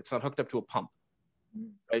you move. It's not hooked up to a pump.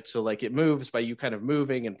 right? So like it moves by you kind of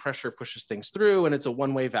moving, and pressure pushes things through, and it's a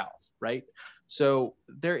one-way valve, right? So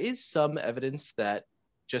there is some evidence that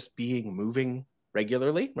just moving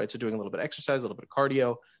regularly, right? So doing a little bit of exercise, a little bit of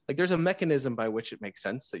cardio, like there's a mechanism by which it makes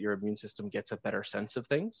sense that your immune system gets a better sense of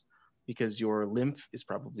things, because your lymph is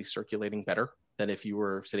probably circulating better than if you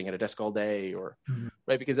were sitting at a desk all day, or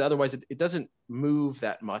right, because otherwise it doesn't move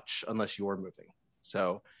that much unless you're moving.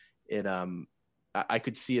 So I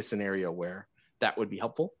could see a scenario where that would be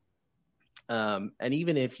helpful. And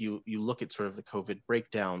even if you look at sort of the COVID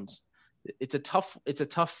breakdowns, it's a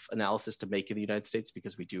tough analysis to make in the United States,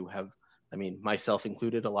 because we do have, I mean, myself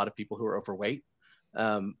included, a lot of people who are overweight,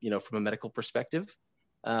 from a medical perspective.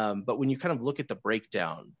 But when you kind of look at the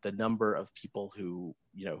breakdown, the number of people who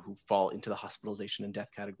fall into the hospitalization and death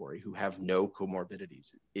category who have no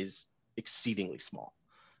comorbidities is exceedingly small.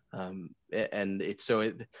 And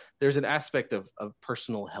there's an aspect of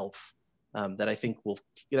personal health that I think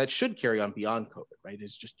that should carry on beyond COVID, right?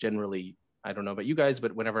 It's just generally, I don't know about you guys,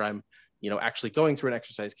 but whenever I'm, actually going through an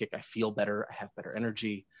exercise kick, I feel better. I have better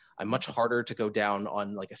energy. I'm much harder to go down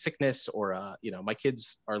on like a sickness or, my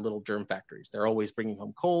kids are little germ factories. They're always bringing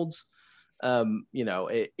home colds.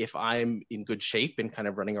 If I'm in good shape and kind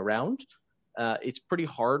of running around, it's pretty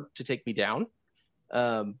hard to take me down.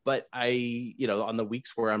 But on the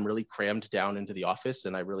weeks where I'm really crammed down into the office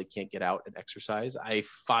and I really can't get out and exercise, I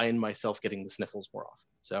find myself getting the sniffles more often.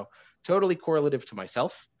 So totally correlative to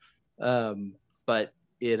myself. But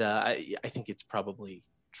I think it's probably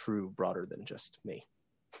true broader than just me.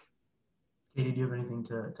 Katie, do you have anything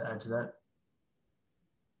to add to that?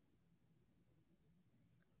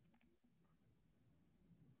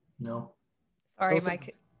 No. Sorry,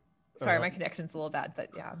 my connection's a little bad, but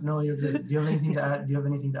yeah. No, you're good. Do you have anything to add? Do you have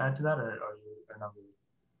anything to add to that, or not really?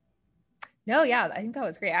 No, yeah, I think that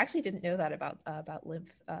was great. I actually didn't know that about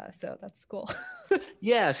lymph, so that's cool.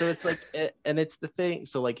 Yeah, so it's like, and it's the thing.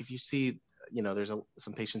 So like, if you see, there's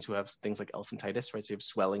some patients who have things like elephantitis, right? So you have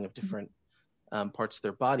swelling of different parts of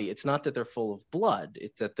their body. It's not that they're full of blood;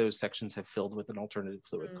 it's that those sections have filled with an alternative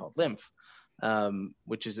fluid called lymph,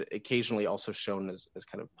 which is occasionally also shown as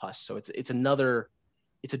kind of pus. So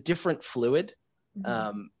it's a different fluid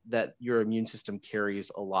that your immune system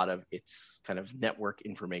carries a lot of its kind of network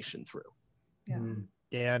information through. Yeah.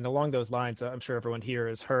 Yeah, and along those lines, I'm sure everyone here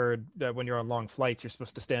has heard that when you're on long flights, you're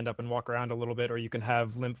supposed to stand up and walk around a little bit, or you can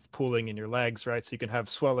have lymph pooling in your legs, right? So you can have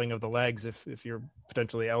swelling of the legs if you're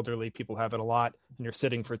potentially elderly. People have it a lot, and you're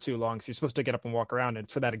sitting for too long. So you're supposed to get up and walk around.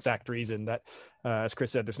 And for that exact reason that, as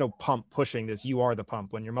Chris said, there's no pump pushing this. You are the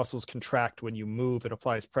pump. When your muscles contract, when you move, it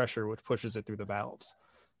applies pressure, which pushes it through the valves.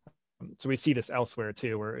 So we see this elsewhere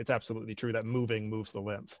too, where it's absolutely true that moving moves the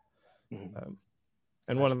lymph. Mm-hmm.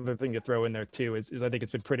 And one other thing to throw in there too is I think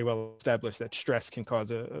it's been pretty well established that stress can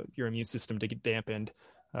cause your immune system to get dampened.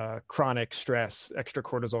 Chronic stress, extra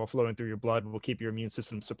cortisol flowing through your blood will keep your immune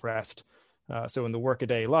system suppressed. So in the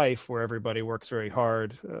workaday life where everybody works very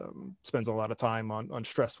hard, spends a lot of time on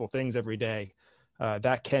stressful things every day,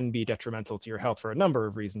 that can be detrimental to your health for a number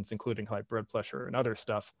of reasons, including high blood pressure and other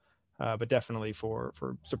stuff. But definitely for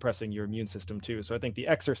suppressing your immune system too. So I think the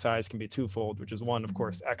exercise can be twofold, which is one, of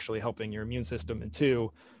course, actually helping your immune system, and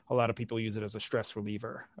two, a lot of people use it as a stress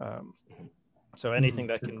reliever. So anything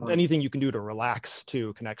anything you can do to relax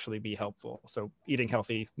too can actually be helpful. So eating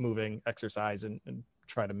healthy, moving, exercise, and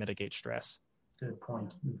try to mitigate stress. Good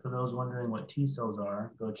point. And for those wondering what T cells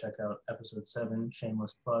are, go check out episode 7,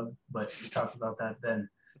 shameless plug, but we talked about that then.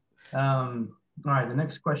 All right, the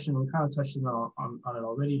next question, we kind of touched on it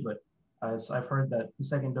already, but as I've heard that the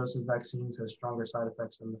second dose of vaccines has stronger side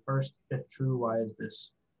effects than the first. If true, why is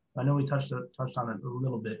this? I know we touched on it a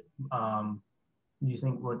little bit. Do you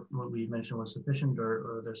think what we mentioned was sufficient,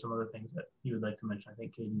 or there's some other things that you would like to mention? I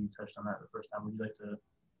think, Katie, you touched on that the first time. Would you like to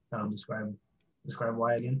kind of describe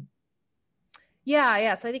why again?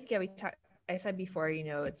 Yeah. So I think, I said before,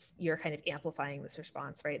 you're kind of amplifying this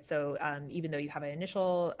response, right? So even though you have an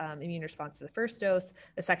initial immune response to the first dose,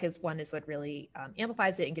 the second one is what really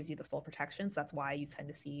amplifies it and gives you the full protection. So that's why you tend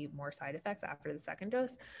to see more side effects after the second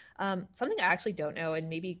dose. Something I actually don't know, and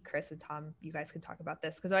maybe Chris and Tom, you guys could talk about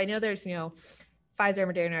this, because I know there's, Pfizer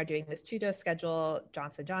and Moderna are doing this 2-dose schedule.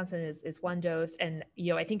 Johnson & Johnson is 1 dose. And,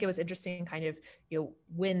 I think it was interesting kind of,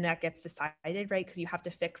 when that gets decided, right? Because you have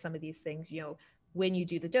to fix some of these things, when you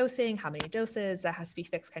do the dosing, how many doses, that has to be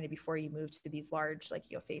fixed kind of before you move to these large,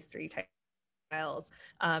 phase 3 type trials.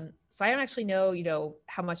 So I don't actually know,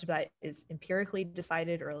 how much of that is empirically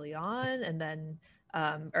decided early on, and then,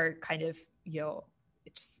 or kind of,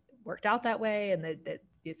 it just worked out that way. And that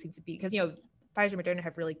it seems to be, because, Pfizer and Moderna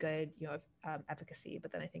have really good, efficacy,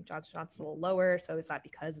 but then I think Johnson & Johnson's a little lower. So is that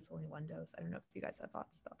because it's only one dose? I don't know if you guys have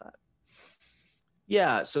thoughts about that.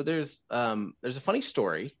 Yeah, so there's a funny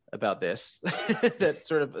story about this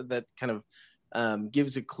that kind of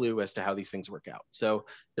gives a clue as to how these things work out. So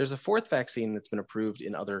there's a fourth vaccine that's been approved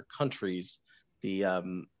in other countries, the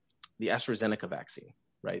AstraZeneca vaccine,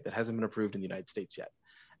 right? That hasn't been approved in the United States yet.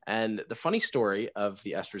 And the funny story of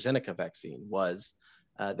the AstraZeneca vaccine was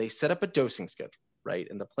they set up a dosing schedule, right?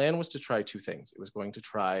 And the plan was to try two things. It was going to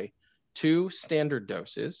try 2 standard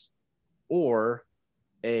doses or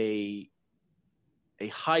a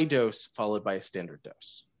high dose followed by a standard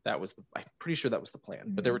dose. I'm pretty sure that was the plan.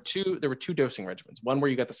 Mm-hmm. But there were two dosing regimens. One where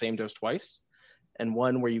you got the same dose twice, and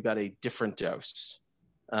one where you got a different dose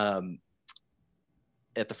at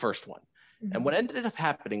the first one. Mm-hmm. And what ended up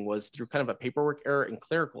happening was, through kind of a paperwork error and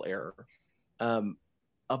clerical error, a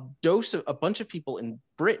bunch of people in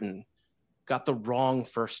Britain got the wrong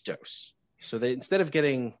first dose. So they, instead of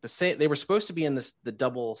getting the same, they were supposed to be in the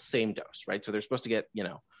double same dose, right? So they're supposed to get,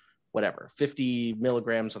 50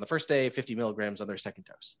 milligrams on the first day, 50 milligrams on their second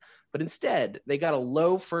dose. But instead, they got a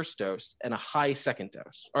low first dose and a high second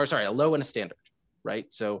dose, a low and a standard, right?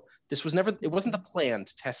 So it wasn't the plan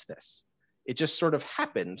to test this. It just sort of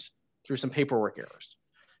happened through some paperwork errors.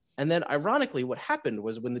 And then ironically, what happened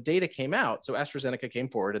was, when the data came out, so AstraZeneca came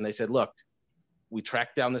forward and they said, look, we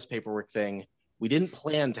tracked down this paperwork thing. We didn't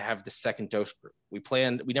plan to have the second dose group. We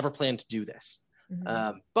never planned to do this.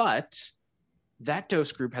 Mm-hmm. But that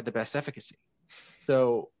dose group had the best efficacy.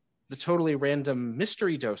 So the totally random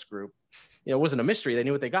mystery dose group, it wasn't a mystery, they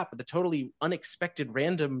knew what they got, but the totally unexpected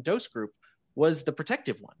random dose group was the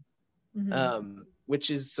protective one, mm-hmm.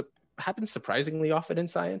 Which happens surprisingly often in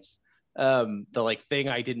science. The thing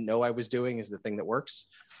I didn't know I was doing is the thing that works.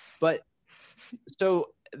 But so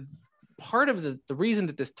part of the reason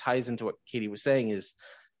that this ties into what Katie was saying is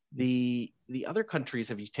the other countries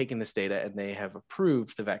have taken this data and they have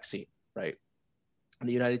approved the vaccine, right? And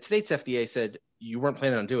the United States FDA said, you weren't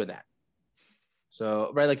planning on doing that. So,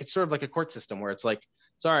 right, it's sort of like a court system where it's like,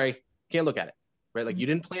 sorry, can't look at it, right? You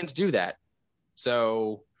didn't plan to do that,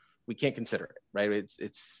 so we can't consider it, right?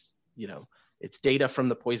 It's data from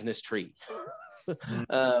the poisonous tree.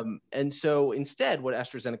 And so instead, what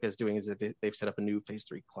AstraZeneca is doing is that they've set up a new phase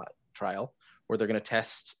 3 trial where they're going to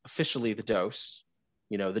test officially the dose,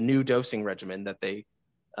 the new dosing regimen that they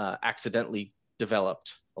accidentally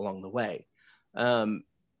developed along the way.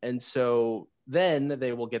 And so then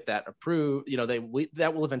they will get that approved.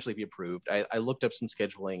 That will eventually be approved. I looked up some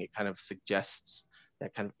scheduling. It kind of suggests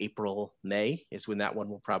that kind of April, May is when that one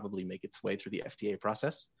will probably make its way through the FDA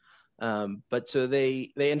process. But so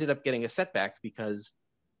they ended up getting a setback because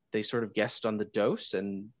they sort of guessed on the dose,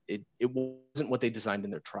 and it wasn't what they designed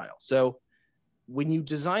in their trial. So when you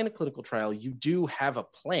design a clinical trial, you do have a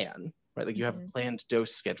plan, right? You have a planned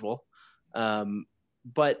dose schedule.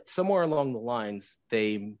 But somewhere along the lines,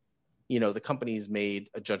 the companies made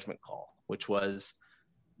a judgment call, which was,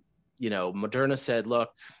 Moderna said, look,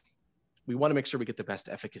 we want to make sure we get the best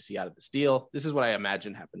efficacy out of this deal. This is what I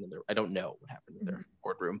imagine happened I don't know what happened in their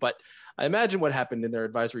boardroom, but I imagine what happened in their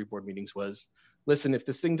advisory board meetings was, listen, if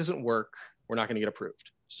this thing doesn't work, we're not going to get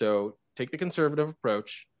approved. So take the conservative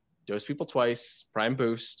approach, dose people twice, prime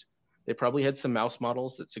boost. They probably had some mouse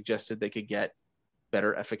models that suggested they could get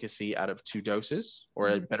better efficacy out of 2 doses or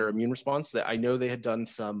a better immune response. That I know they had done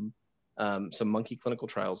some monkey clinical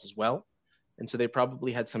trials as well. And so they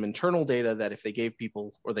probably had some internal data that if they gave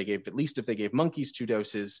people, or if they gave monkeys 2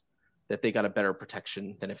 doses, that they got a better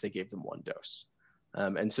protection than if they gave them 1 dose.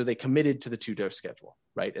 And so they committed to the 2-dose schedule,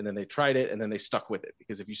 right? And then they tried it, and then they stuck with it.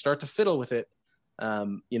 Because if you start to fiddle with it,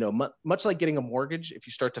 much like getting a mortgage, if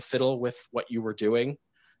you start to fiddle with what you were doing,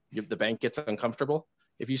 the bank gets uncomfortable.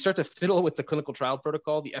 If you start to fiddle with the clinical trial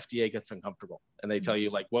protocol, the FDA gets uncomfortable, and they tell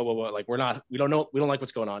you whoa, we don't like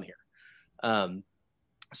what's going on here.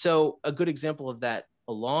 So a good example of that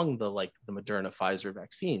along the Moderna Pfizer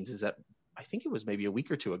vaccines is that I think it was maybe a week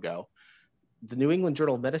or 2 ago, the New England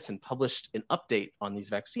Journal of Medicine published an update on these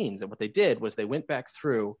vaccines. And what they did was they went back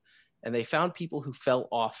through and they found people who fell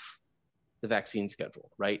off the vaccine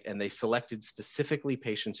schedule, right? And they selected specifically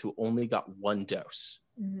patients who only got 1 dose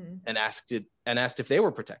and asked if they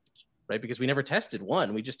were protected, right? Because we never tested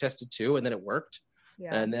 1, we just tested 2 and then it worked.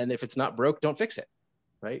 Yeah. And then if it's not broke, don't fix it,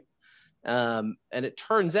 right? And it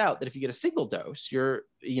turns out that if you get a single dose, you're,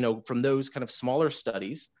 from those kind of smaller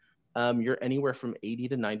studies, you're anywhere from 80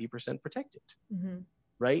 to 90% protected,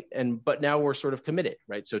 right? But now we're sort of committed,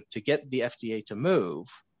 right? So to get the FDA to move,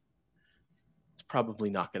 it's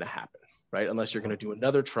probably not going to happen, right? Unless you're going to do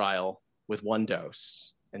another trial with 1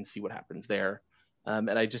 dose and see what happens there. And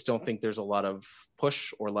I just don't think there's a lot of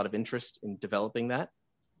push or a lot of interest in developing that.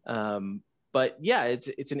 But yeah,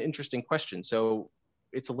 it's an interesting question. So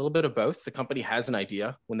it's a little bit of both. The company has an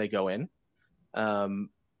idea when they go in. And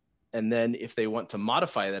then if they want to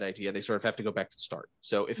modify that idea, they sort of have to go back to the start.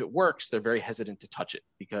 So if it works, they're very hesitant to touch it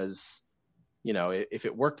because, if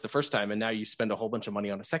it worked the first time and now you spend a whole bunch of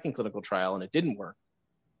money on a second clinical trial and it didn't work,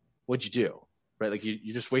 what'd you do? Right? Like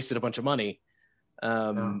you just wasted a bunch of money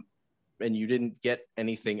and you didn't get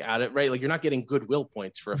anything out of it, right? Like you're not getting goodwill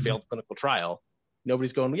points for a failed clinical trial.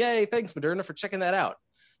 Nobody's going, yay, thanks Moderna for checking that out.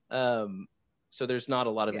 So there's not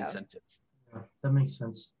a lot of incentive. Yeah, that makes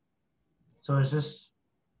sense. So it's just,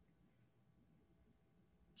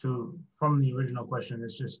 from the original question,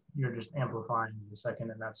 it's just, you're just amplifying the second,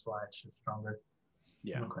 and that's why it's just stronger.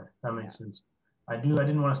 Yeah. Okay, that makes sense. I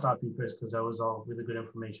didn't want to stop you, Chris, because that was all really good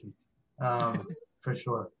information. For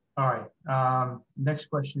sure. All right. Next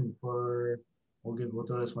question we'll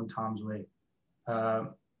throw this one Tom's way.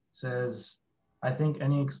 Says, I think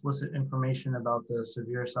any explicit information about the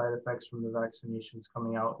severe side effects from the vaccinations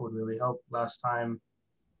coming out would really help. Last time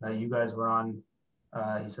you guys were on,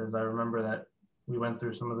 he says, I remember that we went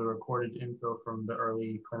through some of the recorded info from the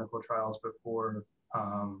early clinical trials before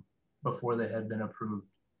they had been approved.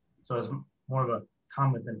 So it's more of a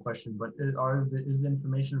comment than question, but is the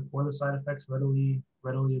information for the side effects readily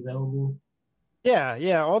available?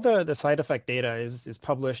 Yeah. All the side effect data is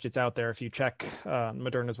published. It's out there. If you check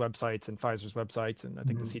Moderna's websites and Pfizer's websites, and I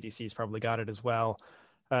think the CDC's probably got it as well.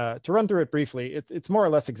 To run through it briefly, it's more or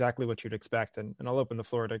less exactly what you'd expect. And I'll open the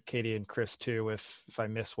floor to Katie and Chris too, if I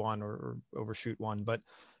miss one or overshoot one. But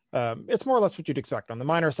it's more or less what you'd expect. On the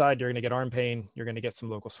minor side, you're going to get arm pain. You're going to get some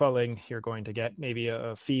local swelling. You're going to get maybe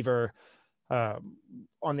a fever.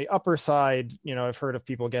 On the upper side, I've heard of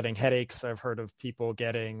people getting headaches. I've heard of people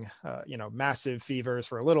getting, massive fevers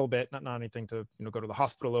for a little bit, not anything to, go to the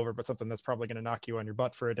hospital over, but something that's probably going to knock you on your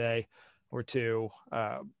butt for a day or two.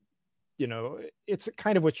 It's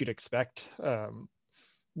kind of what you'd expect.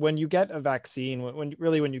 When you get a vaccine,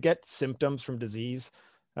 when you get symptoms from disease,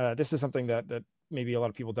 this is something that maybe a lot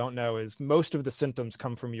of people don't know, is most of the symptoms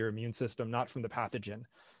come from your immune system, not from the pathogen.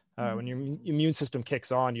 When your immune system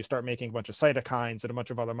kicks on, you start making a bunch of cytokines and a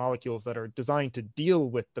bunch of other molecules that are designed to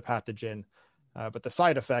deal with the pathogen. But the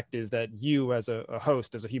side effect is that you, as a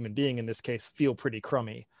host, as a human being in this case, feel pretty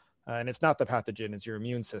crummy. And it's not the pathogen, it's your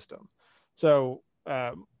immune system. So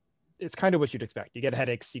it's kind of what you'd expect. You get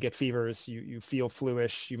headaches, you get fevers, you feel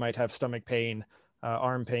fluish, you might have stomach pain.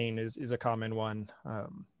 Arm pain is a common one.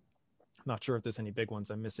 Not sure if there's any big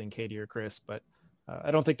ones I'm missing, Katie or Chris, but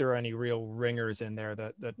I don't think there are any real ringers in there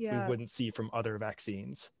that we wouldn't see from other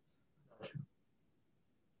vaccines.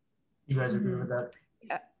 You guys agree with that?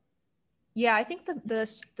 Yeah, I think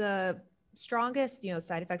the strongest,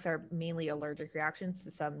 side effects are mainly allergic reactions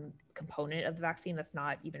to some component of the vaccine that's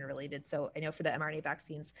not even related. So I know for the mRNA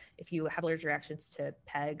vaccines, if you have allergic reactions to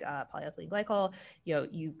PEG, polyethylene glycol,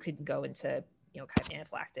 you could go into kind of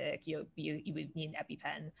anaphylactic, you would need an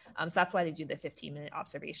EpiPen. So that's why they do the 15-minute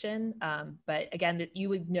observation. But again, that you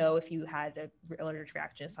would know if you had an allergic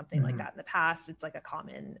reaction to something like that in the past. It's like a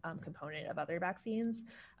common component of other vaccines.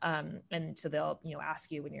 And so they'll, ask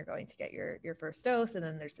you when you're going to get your first dose, and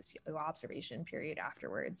then there's this observation period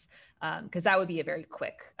afterwards, because that would be a very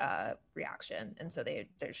quick reaction. And so they're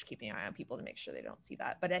just keeping an eye on people to make sure they don't see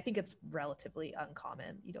that. But I think it's relatively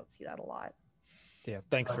uncommon. You don't see that a lot. Yeah,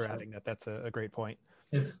 thanks for adding that. That's a great point.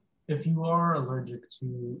 If you are allergic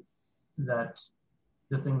to the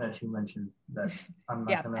thing that you mentioned, that I'm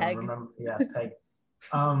not going to remember. Yeah, PEG.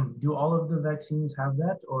 Do all of the vaccines have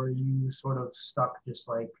that, or are you sort of stuck just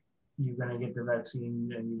like you're going to get the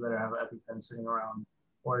vaccine and you better have an EpiPen sitting around,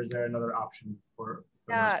 or is there another option for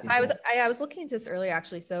yeah, so I was looking into this earlier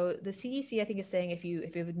actually. So the CDC, I think, is saying if you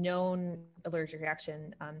have a known allergic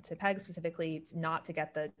reaction to PEG specifically, not to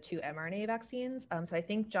get the 2 mRNA vaccines. So I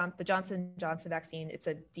think the Johnson & Johnson vaccine, it's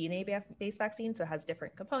a DNA-based vaccine, so it has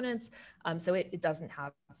different components. So it doesn't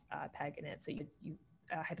have PEG in it. So you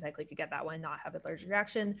hypothetically could get that one, not have an allergic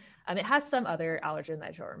reaction. It has some other allergen that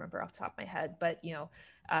I don't remember off the top of my head, but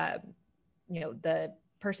the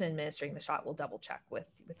person administering the shot will double check with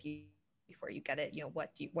you before you get it.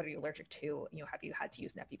 What are you allergic to? Have you had to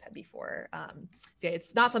use an EpiPen before? So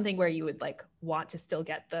it's not something where you would want to still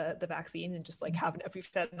get the vaccine and just have an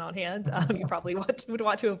EpiPen on hand. You probably would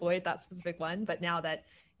want to avoid that specific one. But now that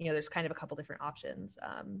there's kind of a couple different options,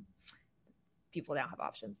 people now have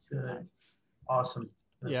options. Good. Awesome.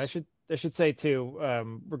 Yeah, I should say too,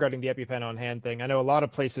 regarding the EpiPen on hand thing. I know a lot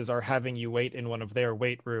of places are having you wait in one of their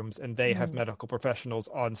wait rooms, and they have medical professionals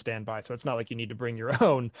on standby. So it's not like you need to bring your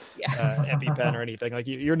own EpiPen or anything. Like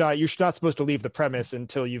you're not supposed to leave the premise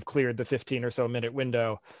until you've cleared the 15 or so minute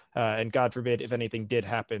window. And God forbid, if anything did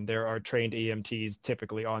happen, there are trained EMTs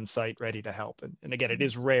typically on site ready to help. And again, it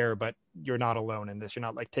is rare, but you're not alone in this. You're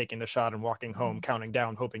not like taking the shot and walking home, counting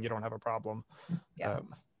down, hoping you don't have a problem. Yeah.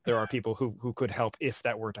 There are people who could help if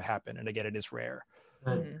that were to happen. And again, it is rare.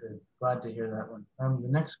 Good. Glad to hear that one. The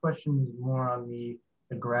next question is more on the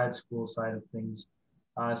grad school side of things.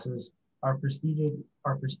 It says, are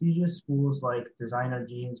prestigious schools like designer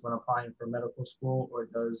genes when applying for medical school, or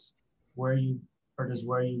does where you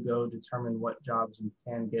go determine what jobs you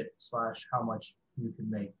can get / how much you can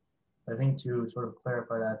make? I think to sort of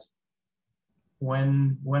clarify that,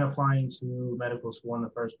 when applying to medical school in the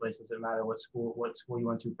first place, does it matter what school you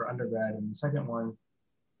went to for undergrad? And the second one,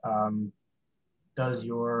 does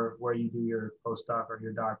where you do your postdoc or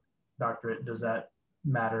your doctorate, does that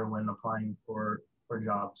matter when applying for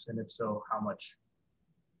jobs? And if so, how much?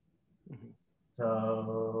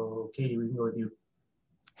 So Katie, we can go with you.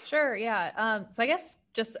 Sure. Yeah. So I guess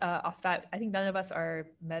just off that, I think none of us are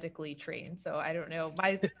medically trained, so I don't know.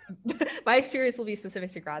 My experience will be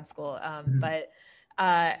specific to grad school, but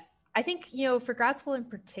I think for grad school in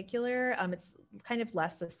particular, it's kind of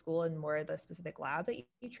less the school and more the specific lab that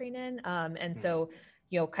you train in, and so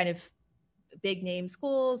kind of big name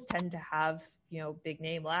schools tend to have big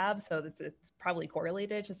name labs, so it's probably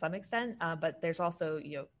correlated to some extent. But there's also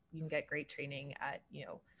you can get great training at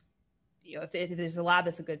if there's a lab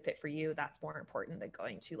that's a good fit for you, that's more important than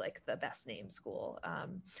going to like the best name school.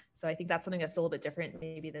 So I think that's something that's a little bit different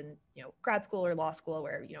maybe than, grad school or law school,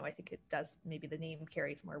 where, I think it does, maybe the name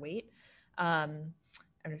carries more weight. I don't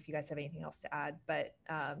know if you guys have anything else to add, but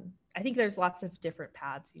I think there's lots of different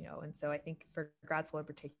paths, and so I think for grad school in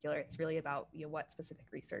particular, it's really about, what specific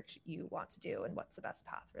research you want to do and what's the best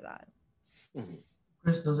path for that.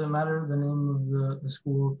 Chris, does it matter the name of the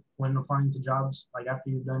school when applying to jobs, like after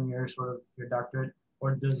you've done your doctorate,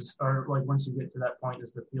 or like once you get to that point,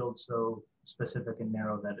 is the field so specific and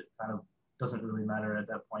narrow that it kind of doesn't really matter at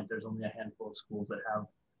that point? There's only a handful of schools that have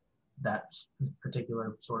that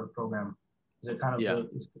particular sort of program. Is it kind of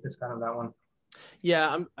it's kind of that one?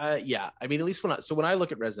 Yeah, I mean, at least when I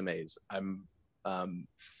look at resumes, I'm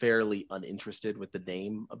fairly uninterested with the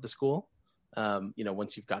name of the school.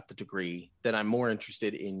 Once you've got the degree, then I'm more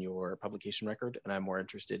interested in your publication record, and I'm more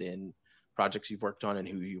interested in projects you've worked on and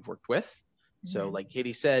who you've worked with. So like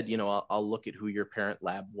Katie said, I'll look at who your parent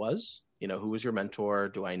lab was, who was your mentor?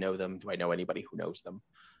 Do I know them? Do I know anybody who knows them?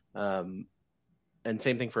 And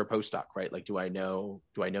same thing for a postdoc, right? Like, do I know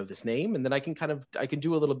this name? And then I can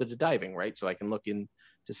do a little bit of diving, right? So I can look in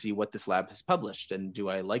to see what this lab has published, and do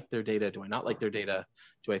I like their data? Do I not like their data?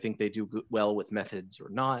 Do I think they do well with methods or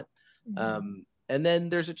not? And then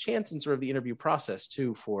there's a chance in sort of the interview process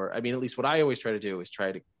too at least what I always try to do is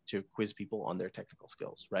try to quiz people on their technical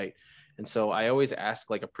skills, right? And so I always ask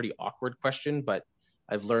like a pretty awkward question, but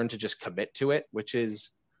I've learned to just commit to it, which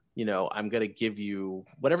is, I'm going to give you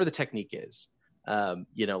whatever the technique is.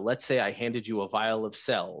 Let's say I handed you a vial of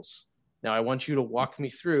cells. Now I want you to walk me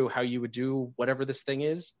through how you would do whatever this thing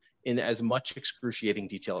is in as much excruciating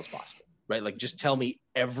detail as possible, right? Like just tell me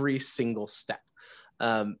every single step.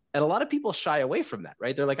 And a lot of people shy away from that,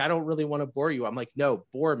 right? They're like, I don't really want to bore you. I'm like, no,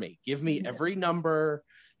 bore me. Give me every number,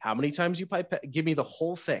 how many times you pipette, give me the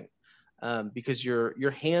whole thing. Because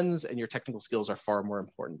your hands and your technical skills are far more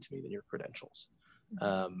important to me than your credentials.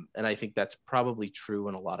 And I think that's probably true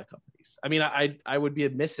in a lot of companies. I mean, I would be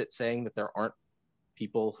amiss at saying that there aren't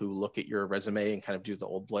people who look at your resume and kind of do the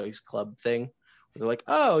old boys club thing. They're like,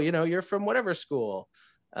 oh, you're from whatever school.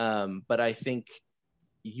 But I think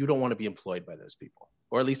you don't want to be employed by those people,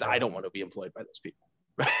 or at least I don't want to be employed by those people.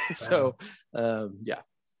 Right? So, yeah.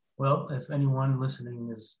 Well, if anyone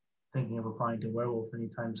listening is thinking of applying to Werewolf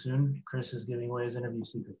anytime soon, Chris is giving away his interview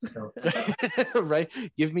secrets. So, right,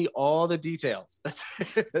 give me all the details.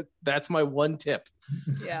 That's my one tip.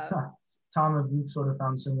 Yeah. Tom, have you sort of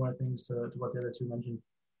found similar things to what the other two mentioned?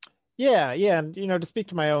 Yeah, and to speak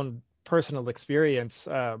to my own personal experience,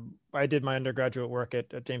 I did my undergraduate work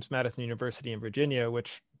at James Madison University in Virginia,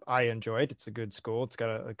 which I enjoyed. It's a good school. It's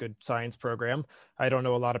got a good science program. I don't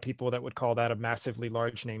know a lot of people that would call that a massively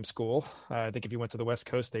large name school. I think if you went to the West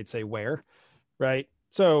Coast, they'd say where, right?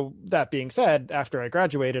 So that being said, after I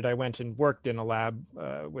graduated, I went and worked in a lab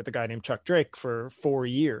with a guy named Chuck Drake for 4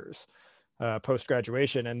 years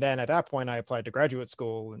post-graduation. And then at that point, I applied to graduate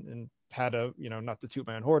school and had a, not to toot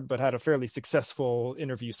my own horn, but had a fairly successful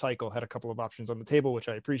interview cycle, had a couple of options on the table, which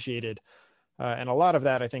I appreciated. And a lot of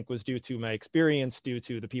that, I think, was due to my experience, due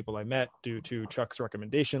to the people I met, due to Chuck's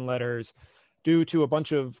recommendation letters, due to a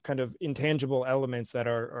bunch of kind of intangible elements that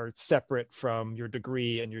are separate from your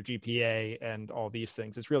degree and your GPA and all these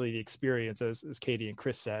things. It's really the experience, as Katie and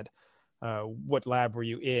Chris said. What lab were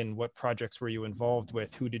you in? What projects were you involved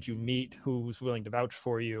with? Who did you meet? Who was willing to vouch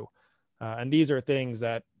for you? And these are things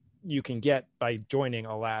that you can get by joining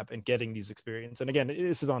a lab and getting these experience. And again,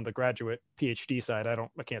 this is on the graduate PhD side.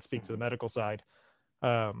 I can't speak to the medical side.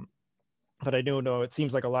 But I do know it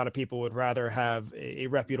seems like a lot of people would rather have a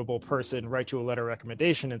reputable person write you a letter of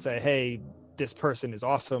recommendation and say, hey, this person is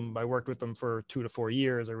awesome. I worked with them for 2 to 4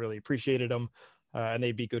 years. I really appreciated them. And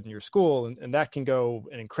they'd be good in your school. And that can go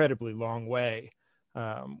an incredibly long way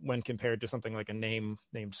when compared to something like a named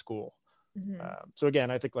school. Mm-hmm. So again,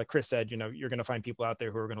 I think like Chris said, you're going to find people out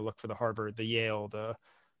there who are going to look for the Harvard, the Yale, the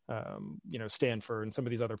Stanford, and some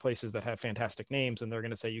of these other places that have fantastic names, and they're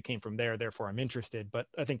going to say you came from there, therefore I'm interested. But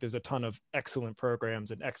I think there's a ton of excellent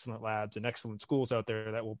programs and excellent labs and excellent schools out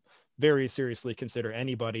there that will very seriously consider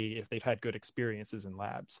anybody if they've had good experiences in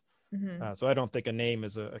labs. Mm-hmm. So I don't think a name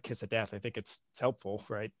is a kiss of death. I think it's helpful,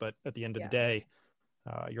 right? But at the end of the day,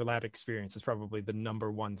 your lab experience is probably the number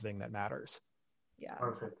one thing that matters. Yeah.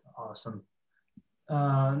 Perfect. Awesome.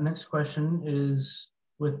 Next question is,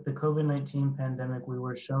 with the COVID-19 pandemic, we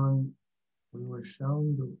were shown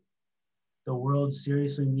the world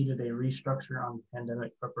seriously needed a restructure on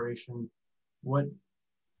pandemic preparation. What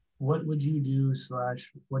would you do /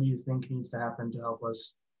 what do you think needs to happen to help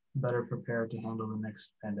us better prepare to handle the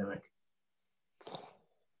next pandemic?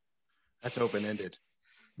 That's open-ended.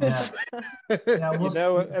 Yeah.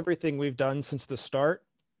 Everything we've done since the start,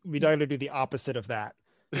 we'd either do the opposite of that.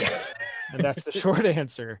 And that's the short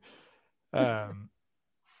answer.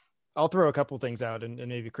 I'll throw a couple things out, and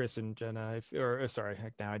maybe Chris and Jenna,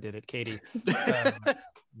 now I did it. Katie, you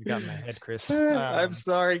got in my head, Chris. I'm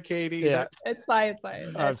sorry, Katie. Yeah, it's fine.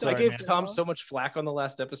 I gave Tom so much flack on the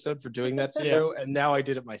last episode for doing that too, and now I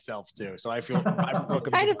did it myself too. So I feel I'm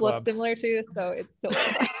welcome. Kind of looks similar too, so it's still.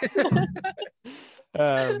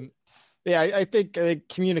 I think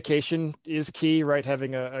communication is key, right?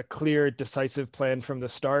 Having a clear, decisive plan from the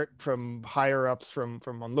start, from higher ups, from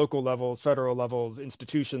on local levels, federal levels,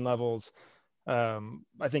 institution levels. I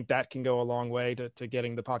think that can go a long way to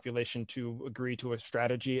getting the population to agree to a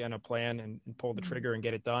strategy and a plan and pull the trigger and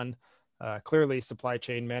get it done. Clearly, supply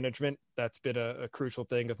chain management, that's been a crucial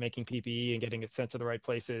thing of making PPE and getting it sent to the right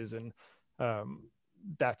places. And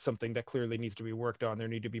that's something that clearly needs to be worked on. There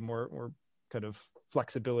need to be more kind of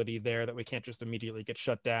flexibility there, that we can't just immediately get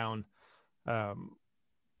shut down.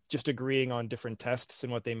 Just agreeing on different tests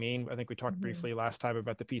and what they mean. I think we talked briefly last time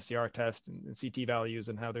about the PCR test and CT values,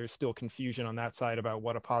 and how there's still confusion on that side about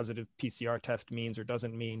what a positive PCR test means or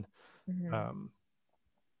doesn't mean. I'll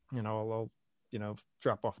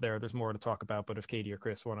drop off there. There's more to talk about, but if Katie or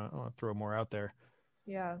Chris want to throw more out there.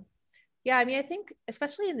 Yeah, I mean, I think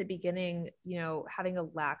especially in the beginning, having a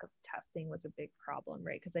lack of testing was a big problem,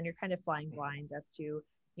 right? Because then you're kind of flying blind as to,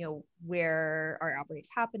 where are outbreaks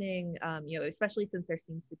happening, especially since there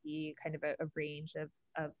seems to be kind of a range of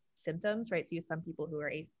symptoms, right? So you have some people who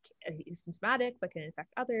are asymptomatic but can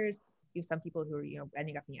infect others. You have some people who are,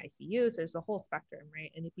 ending up in the ICU. So there's a whole spectrum,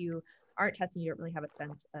 right? And if you aren't testing, you don't really have a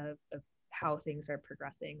sense of how things are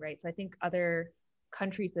progressing, right? So I think other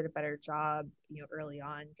countries did a better job, early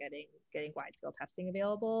on getting wide scale testing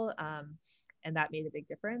available, and that made a big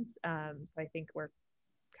difference. So I think we're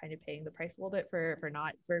kind of paying the price a little bit for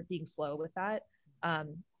being slow with that. I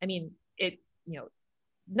mean,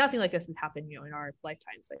 nothing like this has happened, in our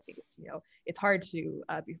lifetime. So I think it's hard to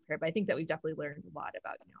be prepared. But I think that we've definitely learned a lot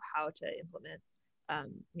about how to implement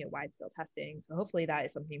wide scale testing. So hopefully that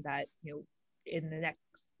is something that in the next,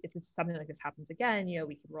 if it's something like this happens again,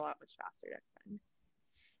 we can roll out much faster next time.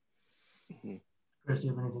 Chris, do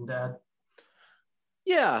you have anything to add?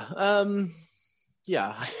 Yeah.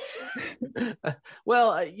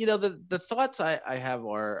 Well, the thoughts I have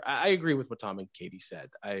are, I agree with what Tom and Katie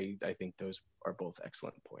said. I think those are both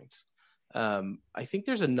excellent points. I think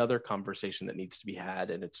there's another conversation that needs to be had,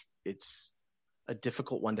 and it's a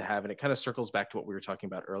difficult one to have, and it kind of circles back to what we were talking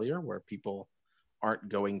about earlier, where people aren't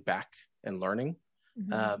going back and learning.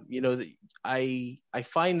 I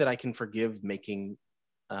find that I can forgive making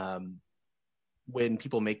when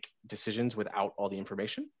people make decisions without all the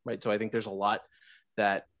information, right? So I think there's a lot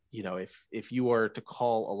that, if you are to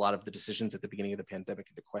call a lot of the decisions at the beginning of the pandemic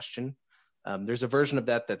into question, there's a version of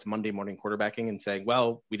that that's Monday morning quarterbacking and saying,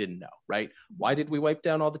 well, we didn't know, right? Why did we wipe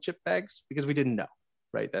down all the chip bags? Because we didn't know,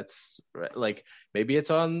 right? That's right. Like, maybe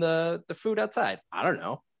it's on the food outside. I don't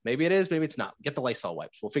know. Maybe it is, maybe it's not. Get the Lysol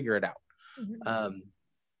wipes. We'll figure it out.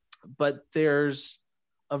 But there's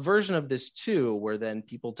a version of this too, where then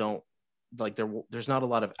people don't like there's not a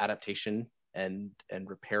lot of adaptation and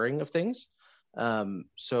repairing of things.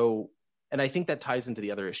 So, and I think that ties into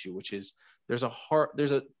the other issue, which is there's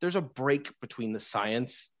a break between the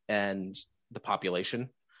science and the population,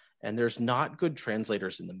 and there's not good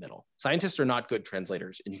translators in the middle. Scientists are not good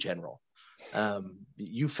translators in general.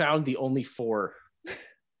 You found the only 4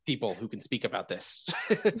 people who can speak about this,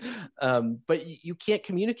 but you can't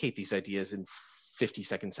communicate these ideas in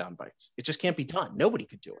 50-second sound bites. It just can't be done. Nobody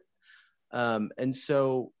could do it. And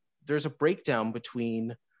so there's a breakdown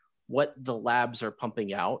between what the labs are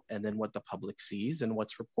pumping out and then what the public sees and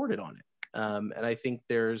what's reported on it. And I think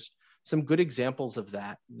there's some good examples of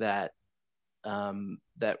that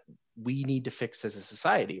we need to fix as a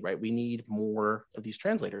society, right? We need more of these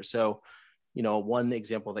translators. So, one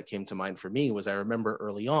example that came to mind for me was I remember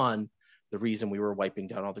early on, the reason we were wiping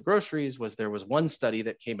down all the groceries was there was one study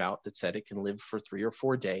that came out that said it can live for 3 or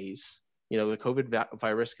 4 days. The COVID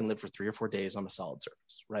virus can live for 3 or 4 days on a solid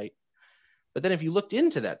surface, right? But then if you looked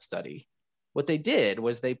into that study, what they did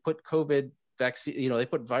was they put COVID vaccine, they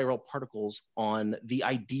put viral particles on the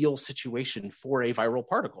ideal situation for a viral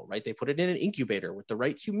particle, right? They put it in an incubator with the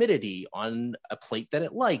right humidity on a plate that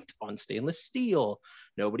it liked on stainless steel.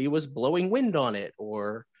 Nobody was blowing wind on it,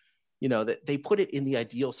 or, that they put it in the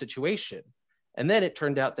ideal situation. And then it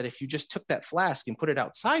turned out that if you just took that flask and put it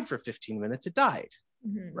outside for 15 minutes, it died,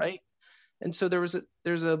 right? And so there's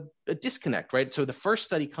a disconnect, right? So the first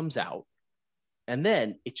study comes out, and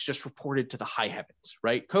then it's just reported to the high heavens,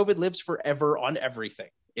 right? COVID lives forever on everything.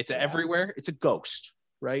 It's everywhere. It's a ghost,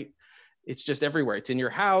 right? It's just everywhere. It's in your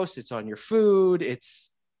house. It's on your food. It's,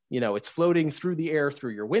 it's floating through the air,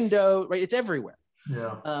 through your window, right? It's everywhere.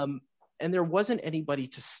 Yeah. And there wasn't anybody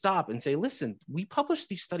to stop and say, listen, we publish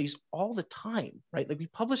these studies all the time, right? Like we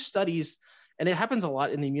publish studies, and it happens a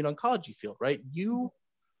lot in the immuno-oncology field, right?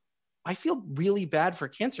 I feel really bad for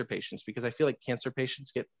cancer patients because I feel like cancer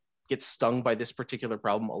patients get stung by this particular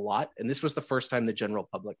problem a lot. And this was the first time the general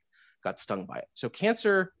public got stung by it. So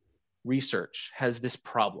cancer research has this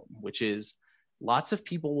problem, which is lots of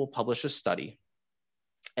people will publish a study,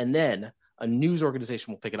 and then a news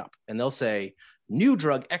organization will pick it up and they'll say, new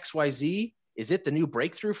drug XYZ, is it the new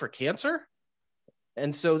breakthrough for cancer?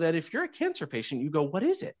 And so that if you're a cancer patient, you go, what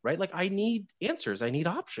is it, right? Like I need answers, I need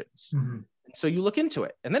options. And so you look into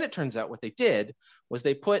it. And then it turns out what they did was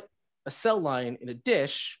they put a cell line in a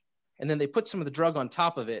dish, and then they put some of the drug on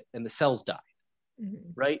top of it and the cells died,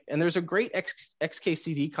 right? And there's a great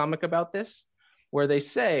XKCD comic about this where they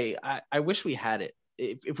say, I wish we had it.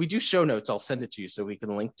 If we do show notes, I'll send it to you so we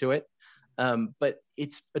can link to it. But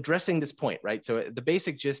it's addressing this point, right? So the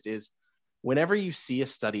basic gist is whenever you see a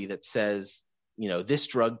study that says, this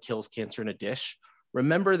drug kills cancer in a dish,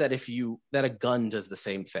 remember that that a gun does the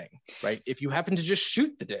same thing, right? If you happen to just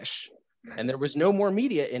shoot the dish and there was no more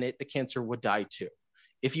media in it, the cancer would die too.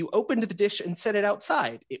 If you opened the dish and set it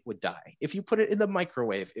outside, it would die. If you put it in the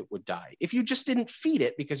microwave, it would die. If you just didn't feed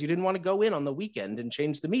it because you didn't want to go in on the weekend and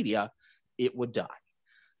change the media, it would die.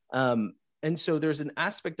 And so there's an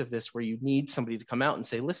aspect of this where you need somebody to come out and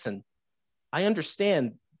say, listen, I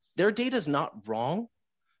understand their data is not wrong,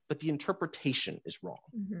 but the interpretation is wrong,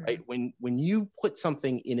 right? When you put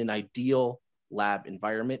something in an ideal lab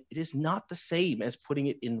environment, it is not the same as putting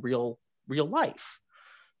it in real life.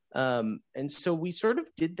 And so we sort of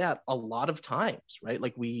did that a lot of times, right?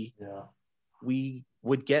 Like we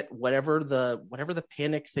would get whatever the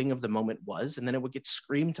panic thing of the moment was, and then it would get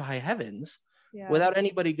screamed to high heavens without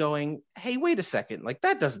anybody going, hey, wait a second, like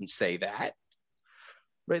that doesn't say that,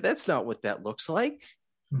 right? That's not what that looks like.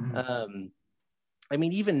 I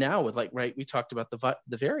mean, even now with we talked about the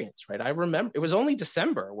variants, right? I remember it was only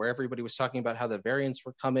December where everybody was talking about how the variants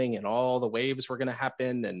were coming and all the waves were going to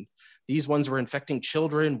happen. And these ones were infecting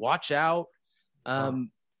children, watch out. And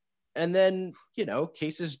then,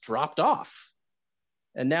 cases dropped off.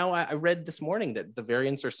 And now I read this morning that the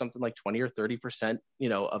variants are something like 20 or 30%,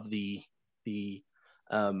 of the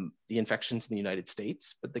infections in the United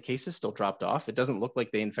States, but the cases still dropped off. It doesn't look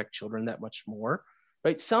like they infect children that much more.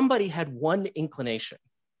 Right? Somebody had one inclination.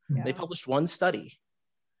 They published one study,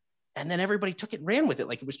 and then everybody took it and ran with it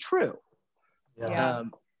like it was true. I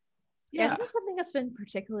think something that's been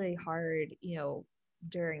particularly hard,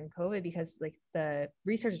 during COVID, because like the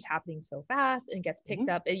research is happening so fast and gets picked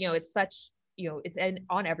up, and it's such, it's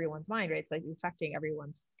on everyone's mind, right? It's like affecting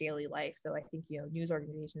everyone's daily life. So I think, news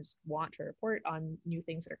organizations want to report on new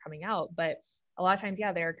things that are coming out, but a lot of times,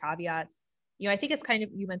 there are caveats. I think it's kind of,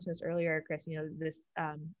 you mentioned this earlier, Chris, this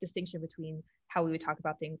distinction between how we would talk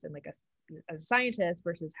about things in like as a scientist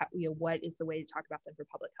versus how, what is the way to talk about them for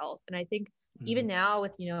public health. And I think even now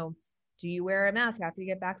with, do you wear a mask after you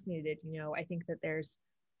get vaccinated? I think that there's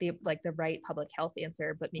the right public health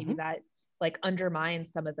answer, but maybe that like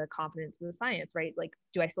undermines some of the confidence in the science, right? Like,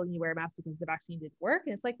 do I still need to wear a mask because the vaccine didn't work?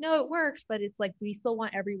 And it's like, no, it works, but it's like, we still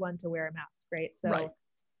want everyone to wear a mask, right? So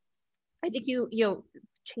I think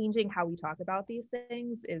changing how we talk about these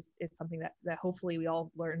things is something that hopefully we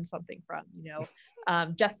all learn something from,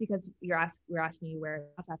 just because we're asking you to wear a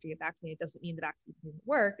mask after you get vaccinated doesn't mean the vaccine didn't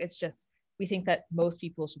work. It's just, we think that most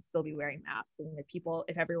people should still be wearing masks. And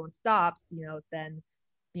if everyone stops, then,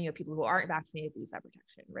 people who aren't vaccinated lose that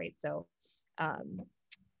protection, right? So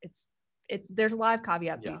there's a lot of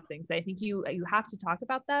caveats to these things. I think you have to talk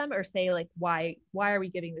about them or say like, why are we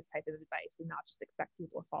giving this type of advice, and not just expect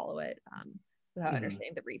people to follow it without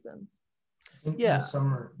understanding the reasons. I think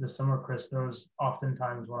this summer, Chris, there was often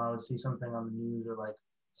times when I would see something on the news, or like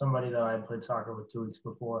somebody that I had played soccer with 2 weeks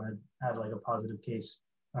before had like a positive case.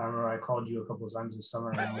 I remember I called you a couple of times this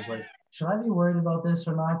summer and I was like, should I be worried about this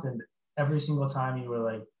or not? And every single time you were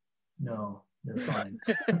like, no, you're fine.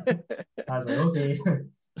 I was like, okay.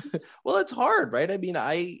 Well, it's hard, right? I mean,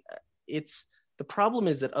 the problem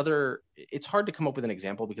is that it's hard to come up with an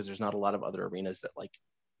example because there's not a lot of other arenas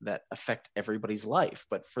that affect everybody's life.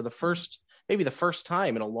 But for the first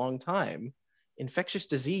time in a long time, infectious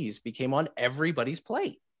disease became on everybody's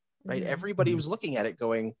plate, right? Everybody was looking at it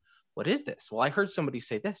going, what is this? Well, I heard somebody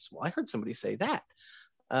say this. Well, I heard somebody say that.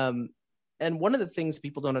 And one of the things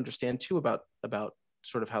people don't understand too about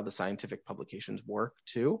sort of how the scientific publications work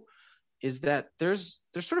too, is that there's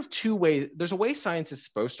sort of two ways. There's a way science is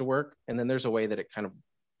supposed to work, and then there's a way that it kind of,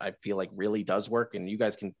 I feel like, really does work. And you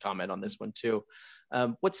guys can comment on this one too.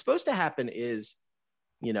 What's supposed to happen is,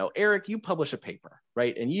 Eric, you publish a paper,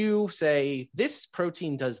 right? And you say, this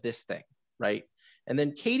protein does this thing, right? And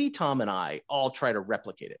then Katie, Tom, and I all try to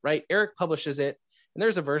replicate it, right? Eric publishes it. And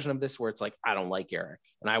there's a version of this where it's like, I don't like Eric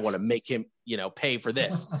and I want to make him, pay for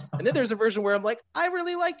this. And then there's a version where I'm like, I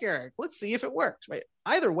really like Eric. Let's see if it works, right?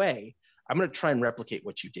 Either way, I'm going to try and replicate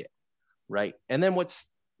what you did, right? And then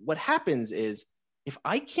what happens is, if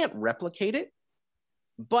I can't replicate it,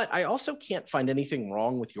 but I also can't find anything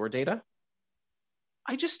wrong with your data,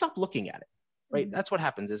 I just stop looking at it, right? That's what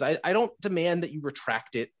happens is I don't demand that you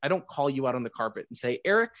retract it. I don't call you out on the carpet and say,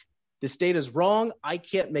 Eric, this data is wrong. I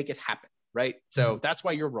can't make it happen, right? So that's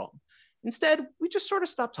why you're wrong. Instead, we just sort of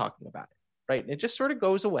stop talking about it, right? And it just sort of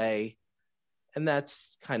goes away, and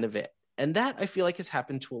that's kind of it. And that, I feel like, has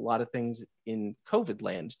happened to a lot of things in COVID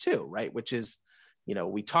land too, right? Which is,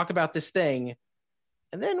 we talk about this thing,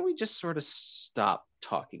 and then we just sort of stop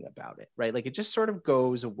talking about it, right? Like it just sort of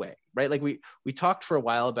goes away, right? Like we talked for a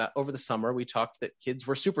while about, over the summer, we talked that kids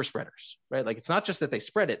were super spreaders, right? Like it's not just that they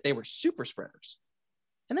spread it, they were super spreaders.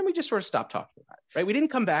 And then we just sort of stopped talking about it, right? We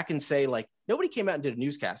didn't come back and say, like, nobody came out and did a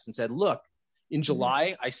newscast and said, look, in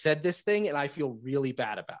July, I said this thing and I feel really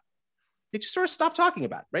bad about it. They just sort of stopped talking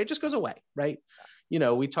about it, right? It just goes away, right?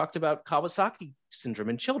 We talked about Kawasaki syndrome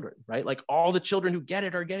in children, right? Like all the children who get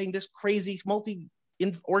it are getting this crazy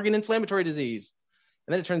multi-organ inflammatory disease.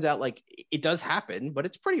 And then it turns out like it does happen, but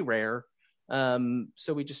it's pretty rare.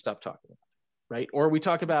 So we just stopped talking about it, right? Or we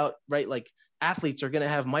talk about, right, like athletes are going to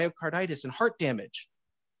have myocarditis and heart damage.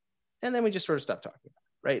 And then we just sort of stopped talking about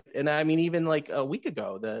it, right? And I mean, even like a week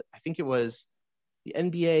ago, I think it was the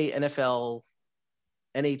NBA, NFL,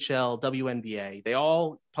 NHL, WNBA, they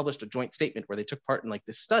all published a joint statement where they took part in like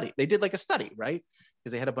this study. They did like a study, right?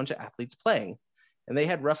 Because they had a bunch of athletes playing, and they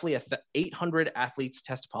had roughly 800 athletes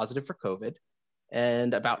test positive for COVID,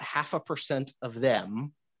 and about 0.5% of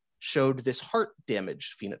them showed this heart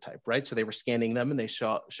damage phenotype, right? So they were scanning them and they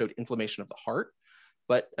showed inflammation of the heart.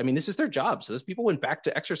 But I mean, this is their job. So those people went back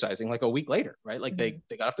to exercising like a week later, right? Like they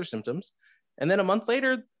got off their symptoms. And then a month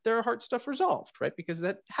later, their heart stuff resolved, right? Because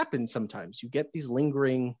that happens sometimes. You get these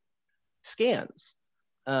lingering scans.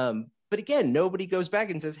 But again, nobody goes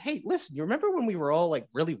back and says, hey, listen, you remember when we were all like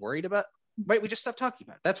really worried about, right? We just stopped talking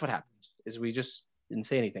about it. That's what happened, is we just didn't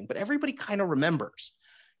say anything. But everybody kind of remembers.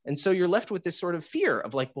 And so you're left with this sort of fear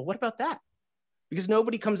of like, well, what about that? Because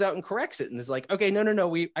nobody comes out and corrects it and is like, okay, no,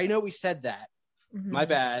 I know we said that. My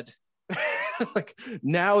bad. Like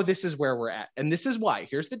now this is where we're at. And this is why.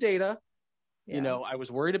 Here's the data. Yeah. I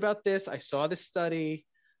was worried about this. I saw this study,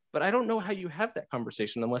 but I don't know how you have that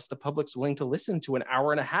conversation unless the public's willing to listen to an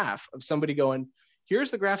hour and a half of somebody going,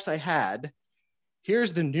 here's the graphs I had.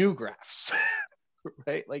 Here's the new graphs,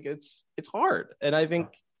 right? Like it's hard. And I think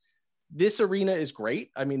this arena is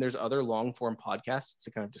great. I mean, there's other long form podcasts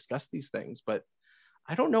to kind of discuss these things, but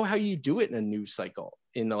I don't know how you do it in a news cycle,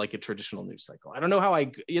 in like a traditional news cycle. I don't know how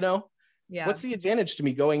what's the advantage to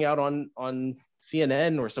me going out on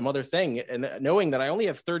CNN or some other thing and knowing that I only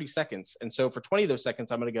have 30 seconds. And so for 20 of those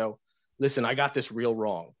seconds, I'm going to go, listen, I got this real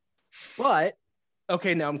wrong. But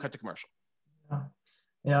okay, now I'm cut to commercial.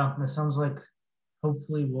 Yeah, it sounds like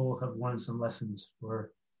hopefully we'll have learned some lessons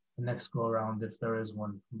for the next go around if there is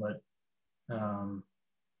one. But I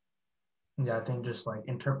think just like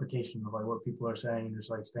interpretation of like what people are saying and just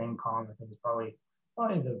like staying calm, I think is probably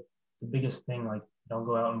the biggest thing. Like, don't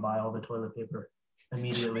go out and buy all the toilet paper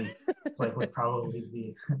immediately. It's like would probably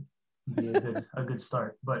be a good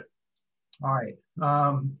start. But all right,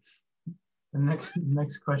 the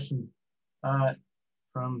next question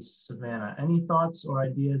from Savannah. Any thoughts or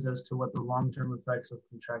ideas as to what the long-term effects of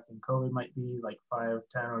contracting COVID might be, like 5,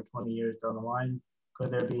 10, or 20 years down the line?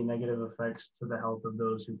 Could there be negative effects to the health of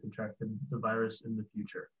those who contracted the virus in the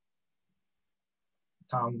future?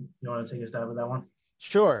 Tom, you want to take a stab at that one?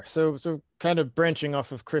 Sure. So kind of branching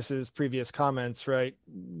off of Chris's previous comments, right?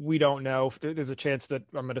 We don't know. There's a chance that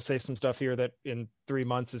I'm going to say some stuff here that in 3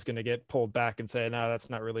 months is going to get pulled back and say, no, that's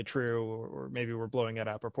not really true, or maybe we're blowing it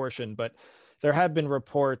out of proportion. But there have been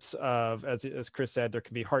reports of, as Chris said, there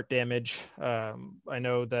can be heart damage. I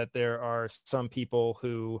know that there are some people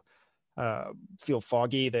who feel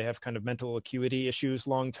foggy. They have kind of mental acuity issues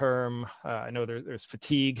long term. I know there's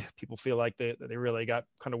fatigue. People feel like they really got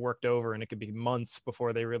kind of worked over, and it could be months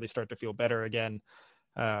before they really start to feel better again.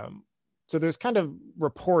 So there's kind of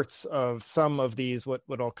reports of some of these what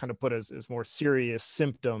I'll kind of put as more serious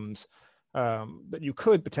symptoms that you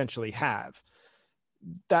could potentially have.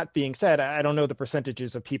 That being said, I don't know the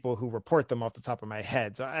percentages of people who report them off the top of my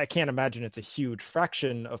head. So I can't imagine it's a huge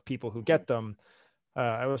fraction of people who get them.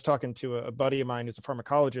 I was talking to a buddy of mine who's a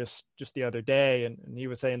pharmacologist just the other day, and he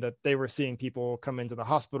was saying that they were seeing people come into the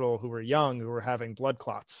hospital who were young, who were having blood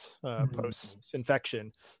clots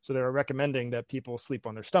post-infection. So they were recommending that people sleep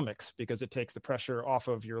on their stomachs because it takes the pressure off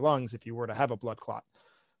of your lungs if you were to have a blood clot.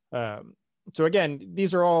 So again,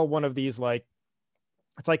 these are all one of these, like,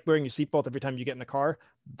 it's like wearing your seatbelt every time you get in the car.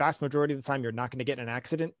 Vast majority of the time, you're not going to get in an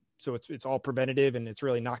accident. So it's all preventative, and it's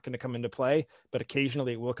really not going to come into play, but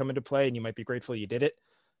occasionally it will come into play, and you might be grateful you did it.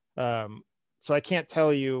 So I can't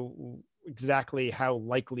tell you exactly how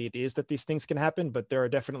likely it is that these things can happen, but there are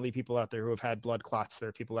definitely people out there who have had blood clots. There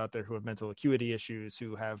are people out there who have mental acuity issues,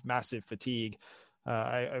 who have massive fatigue.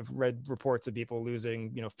 I've read reports of people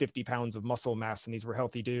losing, 50 pounds of muscle mass, and these were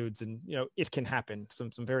healthy dudes. And, it can happen.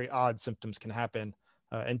 Some very odd symptoms can happen,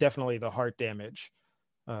 and definitely the heart damage.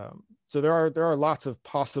 So there are lots of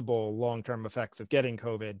possible long-term effects of getting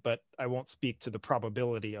COVID, but I won't speak to the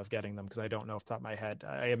probability of getting them because I don't know off the top of my head.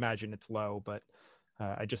 I imagine it's low, but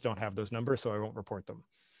I just don't have those numbers, so I won't report them.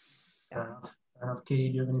 Fair enough. Katie,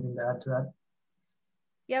 do you have anything to add to that?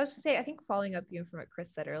 Yeah, I was just saying, I think following up from what Chris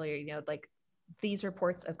said earlier, like these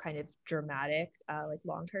reports of kind of dramatic, like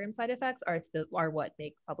long-term side effects are what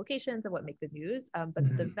make publications and what make the news.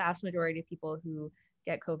 But the vast majority of people who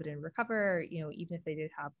get COVID and recover, even if they did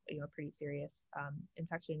have, a pretty serious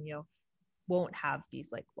infection, won't have these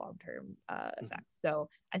like long-term effects. So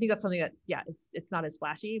I think that's something that, it's not as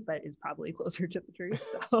flashy, but is probably closer to the truth.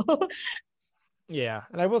 So. Yeah.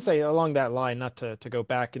 And I will say along that line, not to go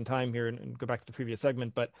back in time here and go back to the previous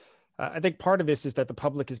segment, but I think part of this is that the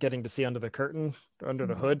public is getting to see under the curtain, under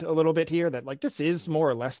the hood a little bit here, that like this is more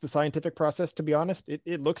or less the scientific process, to be honest.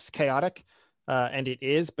 It looks chaotic. And it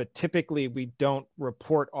is, but typically we don't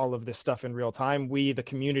report all of this stuff in real time. We, the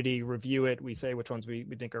community, review it. We say which ones we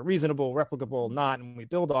think are reasonable, replicable, not, and we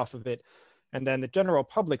build off of it. And then the general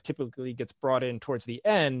public typically gets brought in towards the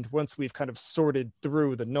end once we've kind of sorted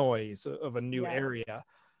through the noise of a new area.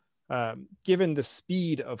 Given the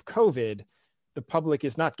speed of COVID, the public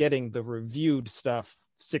is not getting the reviewed stuff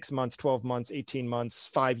 6 months, 12 months, 18 months,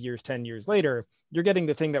 5 years, 10 years later. You're getting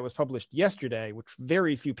the thing that was published yesterday, which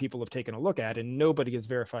very few people have taken a look at, and nobody has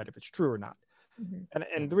verified if it's true or not.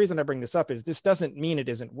 And the reason I bring this up is this doesn't mean it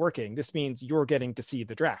isn't working. This means you're getting to see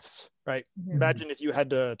the drafts, right? Imagine if you had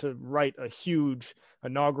to write a huge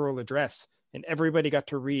inaugural address and everybody got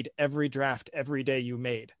to read every draft every day you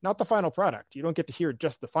made, not the final product. You don't get to hear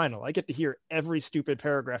just the final. I get to hear every stupid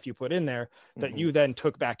paragraph you put in there that you then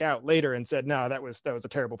took back out later and said, no, that was a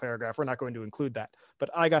terrible paragraph. We're not going to include that. But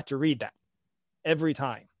I got to read that every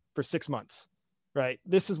time for 6 months, right?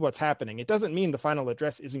 This is what's happening. It doesn't mean the final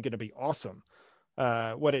address isn't going to be awesome.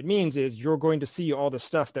 What it means is you're going to see all the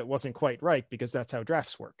stuff that wasn't quite right because that's how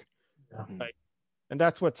drafts work. Right? And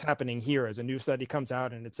that's what's happening here as a new study comes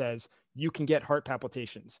out and it says, you can get heart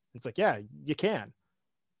palpitations. It's like, yeah, you can.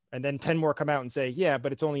 And then 10 more come out and say, yeah,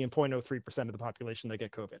 but it's only in 0.03% of the population that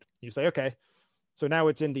get COVID. You say, okay, So now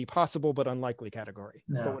it's in the possible but unlikely category.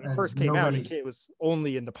 Yeah, but when it and first came out, nobody's- it was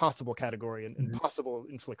only in the possible category, and possible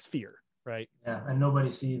inflicts fear, right? Yeah, and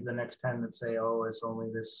nobody see the next 10 that say, oh, it's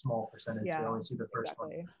only this small percentage. They only see the first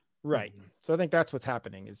one. Right. So I think that's what's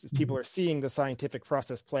happening is people are seeing the scientific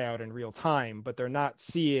process play out in real time, but they're not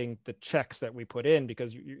seeing the checks that we put in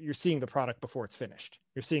because you're seeing the product before it's finished.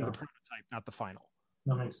 You're seeing the prototype, not the final.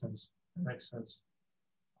 That makes sense.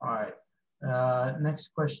 All right.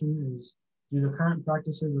 Next question is, do the current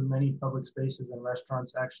practices of many public spaces and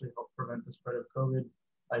restaurants actually help prevent the spread of COVID,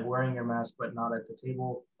 like wearing your mask but not at the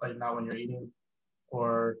table, like not when you're eating,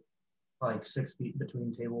 or like 6 feet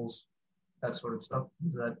between tables, that sort of stuff?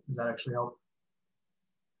 Does that actually help?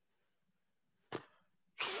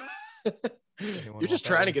 You're just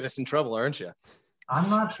trying to get us in trouble, aren't you? I'm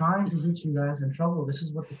not trying to get you guys in trouble. This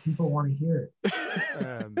is what the people want to hear.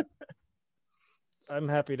 I'm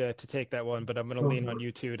happy to take that one, but I'm going to lean on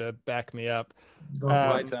you two to back me up.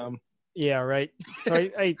 Bye, Tom. Yeah, right. So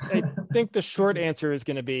I think the short answer is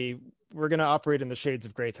going to be we're going to operate in the shades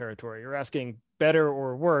of gray territory. You're asking better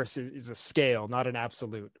or worse is a scale, not an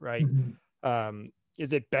absolute, right? Mm-hmm.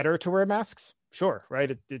 Is it better to wear masks? Sure,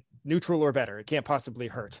 right? It neutral or better. It can't possibly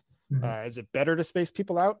hurt. Mm-hmm. Is it better to space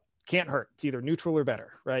people out? Can't hurt. It's either neutral or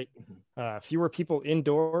better, right? Fewer people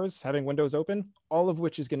indoors, having windows open, all of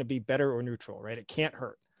which is going to be better or neutral, right? It can't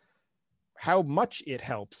hurt. How much it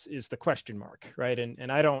helps is the question mark, right?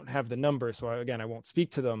 And I don't have the numbers, so I won't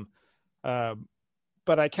speak to them.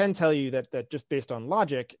 But I can tell you that just based on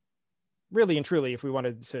logic, really and truly, if we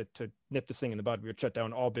wanted to nip this thing in the bud, we would shut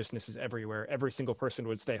down all businesses everywhere. Every single person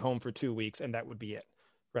would stay home for 2 weeks, and that would be it,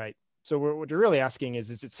 right? So what you're really asking is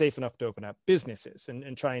it safe enough to open up businesses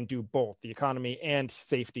and try and do both the economy and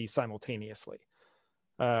safety simultaneously?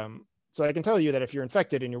 So I can tell you that if you're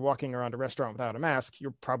infected and you're walking around a restaurant without a mask,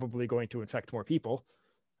 you're probably going to infect more people.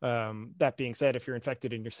 That being said, if you're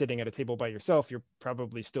infected and you're sitting at a table by yourself, you're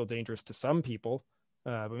probably still dangerous to some people.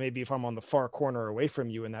 But maybe if I'm on the far corner away from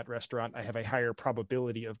you in that restaurant, I have a higher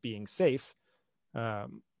probability of being safe.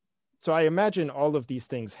 So I imagine all of these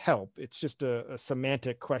things help. It's just a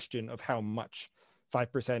semantic question of how much.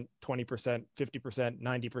 5%, 20%, 50%,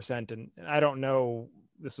 90%. And I don't know,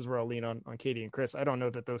 this is where I'll lean on Katie and Chris. I don't know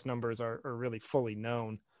that those numbers are really fully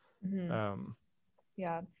known.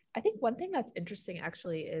 Yeah. I think one thing that's interesting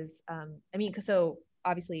actually is, so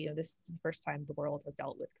obviously, this is the first time the world has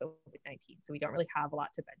dealt with COVID-19. So we don't really have a lot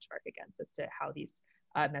to benchmark against as to how these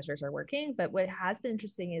measures are working. But what has been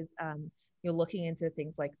interesting is, looking into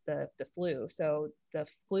things like the flu. So the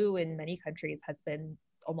flu in many countries has been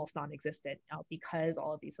almost non-existent because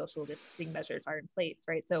all of these social distancing measures are in place,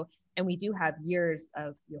 right? So, and we do have years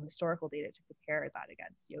of historical data to compare that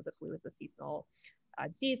against. The flu is a seasonal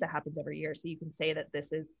disease that happens every year. So you can say that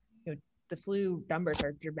this is, the flu numbers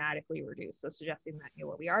are dramatically reduced. So suggesting that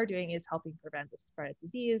what we are doing is helping prevent the spread of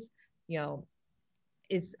disease.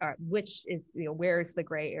 Is which is where's the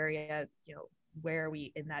gray area? Where are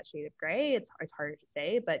we in that shade of gray? It's harder to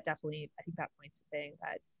say, but definitely I think that points to saying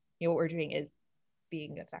that what we're doing is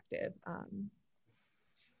being effective.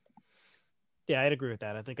 Yeah, I'd agree with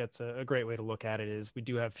that. I think that's a great way to look at it. Is we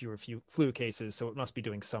do have fewer flu cases, so it must be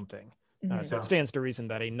doing something. So it stands to reason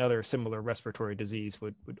that another similar respiratory disease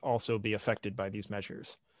would also be affected by these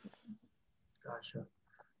measures. Gotcha.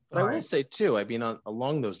 But I will say too,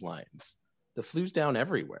 along those lines, the flu's down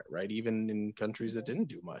everywhere, right? Even in countries that didn't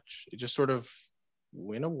do much, it just sort of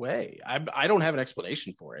went away. I don't have an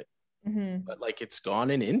explanation for it, but it's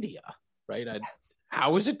gone in India, right?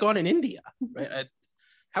 How is it gone in India, right?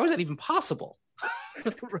 How is that even possible?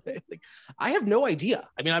 Right? I have no idea.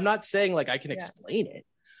 I'm not saying I can explain it.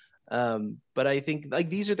 But I think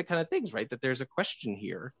these are the kind of things, right? That there's a question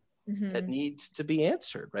here that needs to be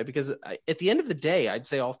answered, right? Because at the end of the day, I'd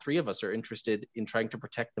say all three of us are interested in trying to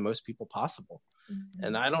protect the most people possible.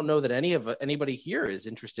 And I don't know that anybody here is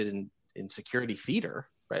interested in security feeder,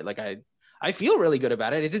 right? I feel really good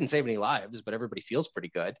about it. It didn't save any lives, but everybody feels pretty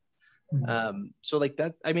good. So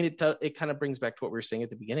that, it kind of brings back to what we were saying at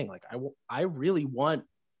the beginning. I really want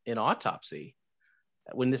an autopsy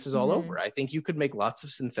when this is all over. I think you could make lots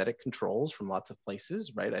of synthetic controls from lots of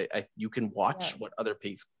places, right? You can watch what other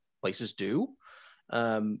places do.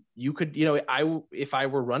 You could, if I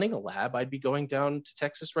were running a lab, I'd be going down to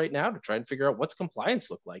Texas right now to try and figure out what's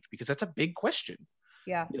compliance look like, because that's a big question.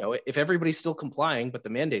 Yeah. If everybody's still complying, but the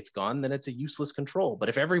mandate's gone, then it's a useless control. But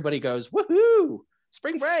if everybody goes, woohoo,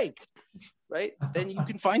 spring break, right? Then you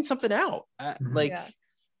can find something out. I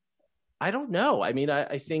don't know.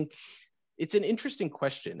 I think it's an interesting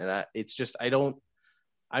question. And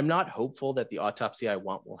I'm not hopeful that the autopsy I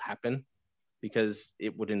want will happen. because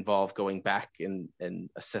it would involve going back and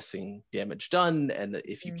assessing damage done. And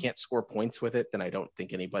if you can't score points with it, then I don't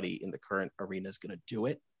think anybody in the current arena is going to do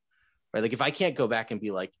it. Right? Like if I can't go back and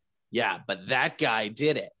be like, yeah, but that guy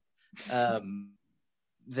did it,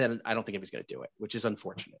 then I don't think anybody's going to do it, which is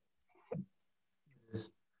unfortunate.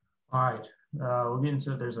 All right, we'll get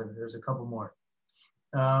into it. There's a couple more.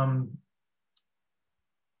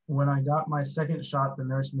 When I got my second shot, the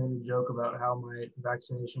nurse made a joke about how my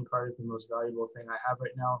vaccination card is the most valuable thing I have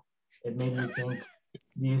right now. It made me think,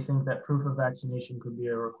 do you think that proof of vaccination could be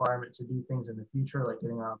a requirement to do things in the future, like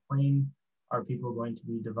getting on a plane? Are people going to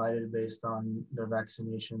be divided based on their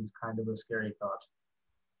vaccinations? Kind of a scary thought.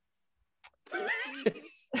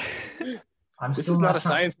 This is not a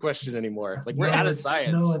science question anymore. Like, we're out of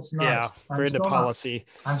science. No, it's not. Yeah, we're into policy.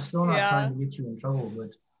 I'm still not trying to get you in trouble, but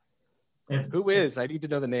who is? I need to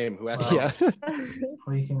know the name. Who asked? Yeah.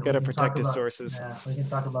 Got to protect his sources. Yeah, we can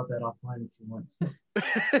talk about that offline if you want.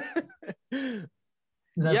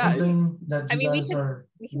 Is that something that you guys are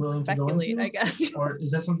willing to go into? I guess. Or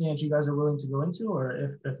is that something that you guys are willing to go into?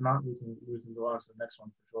 Or if not, we can go on to the next one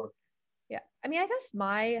for sure. Yeah. I mean, I guess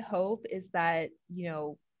my hope is that,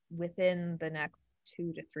 within the next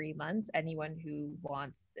 2 to 3 months, anyone who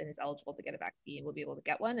wants and is eligible to get a vaccine will be able to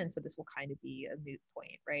get one. And so this will kind of be a moot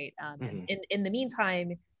point, right? In the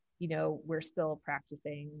meantime, we're still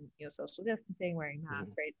practicing, social distancing, wearing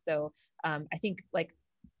masks, right? So I think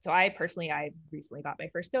I recently got my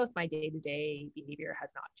first dose. My day-to-day behavior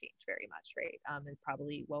has not changed very much, right? It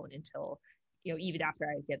probably won't until, even after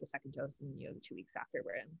I get the second dose and, the 2 weeks after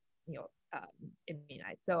where I'm,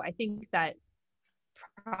 immunized. So I think that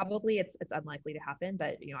probably it's unlikely to happen,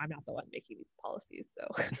 but I'm not the one making these policies,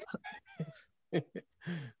 so.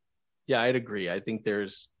 Yeah, I'd agree. I think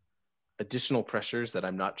there's additional pressures that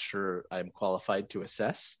I'm not sure I'm qualified to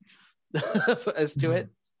assess as to it.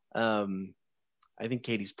 I think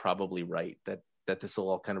Katie's probably right that this will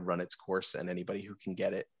all kind of run its course, and anybody who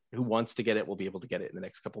wants to get it will be able to get it in the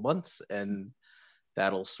next couple months, and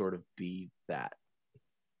that'll sort of be that.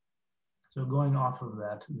 So going off of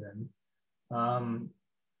that then,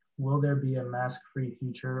 will there be a mask-free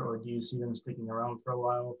future, or do you see them sticking around for a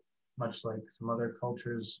while, much like some other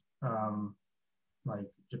cultures, like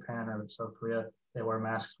Japan or South Korea? They wear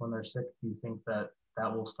masks when they're sick. Do you think that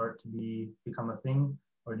will start to become a thing,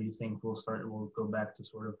 or do you think we'll go back to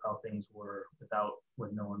sort of how things were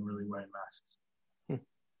with no one really wearing masks?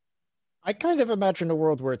 I kind of imagine a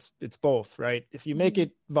world where it's both, right? If you make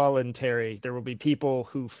it voluntary, there will be people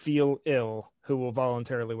who feel ill who will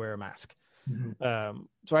voluntarily wear a mask.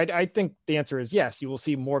 So I think the answer is yes. You will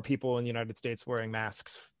see more people in the United States wearing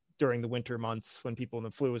masks during the winter months when people in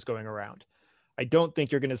the flu is going around. I don't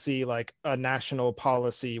think you're going to see like a national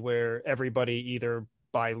policy where everybody either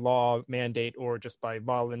by law mandate or just by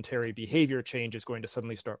voluntary behavior change is going to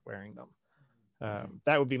suddenly start wearing them.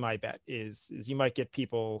 That would be my bet is you might get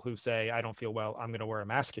people who say, I don't feel well, I'm going to wear a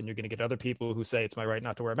mask. And you're going to get other people who say it's my right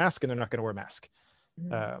not to wear a mask, and they're not going to wear a mask.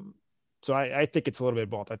 So I think it's a little bit of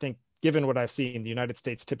both. I think given what I've seen, the United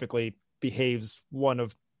States typically behaves one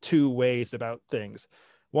of two ways about things.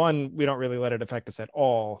 One, we don't really let it affect us at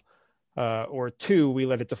all. Or two, we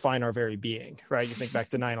let it define our very being, right? You think back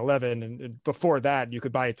to 9/11, and before that, you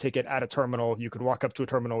could buy a ticket at a terminal. You could walk up to a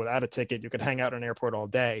terminal without a ticket. You could hang out in an airport all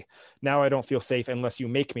day. Now I don't feel safe unless you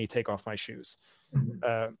make me take off my shoes.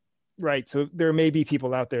 Right. So there may be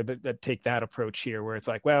people out there that take that approach here where it's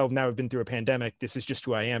like, well, now I've been through a pandemic. This is just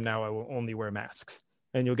who I am now. I will only wear masks.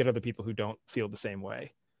 And you'll get other people who don't feel the same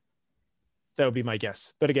way. That would be my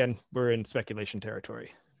guess. But again, we're in speculation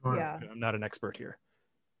territory. Yeah. I'm not an expert here.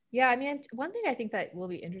 Yeah, I mean, one thing I think that will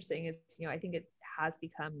be interesting is, I think it has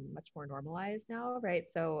become much more normalized now, right?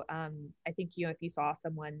 So I think, if you saw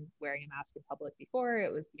someone wearing a mask in public before,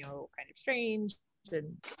 it was, kind of strange.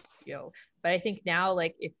 And, but I think now,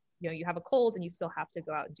 like, if, you have a cold and you still have to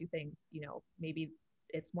go out and do things, maybe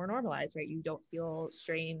it's more normalized, right? You don't feel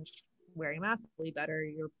strange wearing a mask, really better.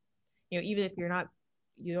 You're, even if you don't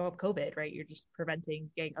have COVID, right? You're just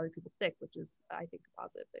preventing getting other people sick, which is, I think, a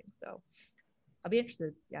positive thing. So I'll be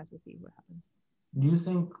interested, to see what happens. Do you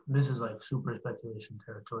think this is like super speculation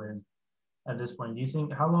territory? And at this point,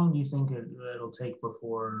 how long do you think it'll take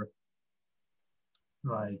before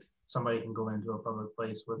like somebody can go into a public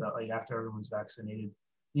place without, like, after everyone's vaccinated?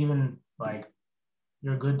 Even like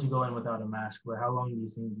you're good to go in without a mask, but how long do you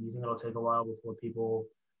think it'll take a while before people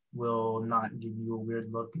will not give you a weird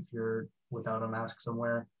look if you're without a mask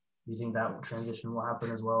somewhere? Do you think that transition will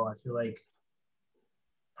happen as well? I feel like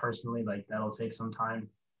personally, like, that'll take some time.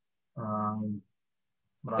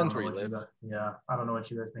 But depends where you live. I don't know what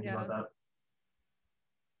you guys think about that.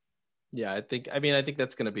 Yeah, I think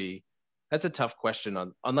that's going to be That's a tough question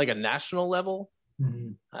on like a national level.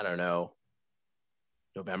 Mhm. I don't know,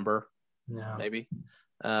 November, Yeah. maybe.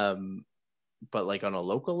 But like on a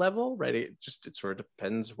local level, right? It sort of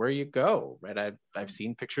depends where you go, right? I've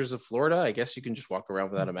seen pictures of Florida. I guess you can just walk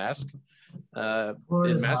around without a mask.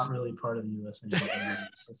 Florida's not really part of the U.S.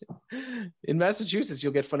 anymore. In Massachusetts,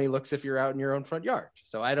 you'll get funny looks if you're out in your own front yard.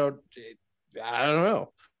 So I don't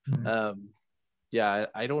know. Mhm. Yeah,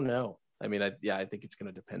 I don't know. I mean, I think it's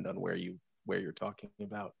going to depend on where you're talking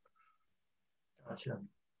about. Gotcha.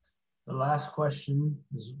 The last question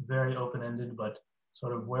is very open-ended, but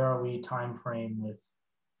sort of where are we time frame with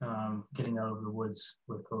getting out of the woods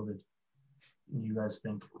with COVID? Do you guys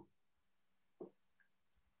think?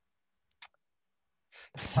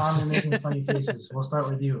 Tom, you're making funny faces. We'll start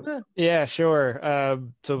with you. Yeah, sure.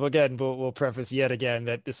 So again, we'll preface yet again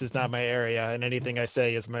that this is not my area, and anything I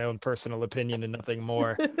say is my own personal opinion and nothing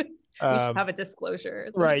more. We should have a disclosure.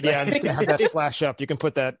 Right. Yeah, I'm just gonna have that flash up. You can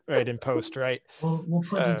put that right in post, right? We'll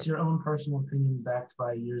put it's your own personal opinion backed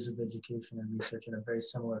by years of education and research in a very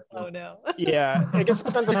similar field. Oh no. Yeah, I guess it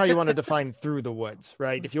depends on how you want to define through the woods,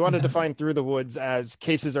 right? If you want to define through the woods as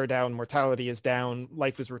cases are down, mortality is down,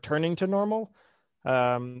 life is returning to normal,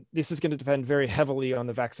 this is going to depend very heavily on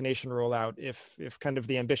the vaccination rollout. If kind of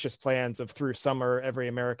the ambitious plans of through summer every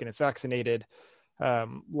American is vaccinated,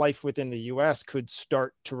 life within the US could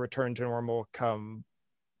start to return to normal come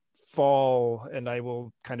fall, and I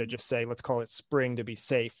will kind of just say, let's call it spring to be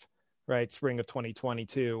safe, right? Spring of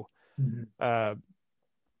 2022. Mm-hmm.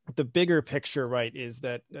 The bigger picture, right, is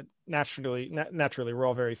that naturally we're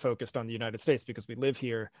all very focused on the United States because we live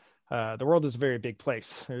here. The world is a very big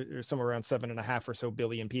place. There's somewhere around 7.5 or so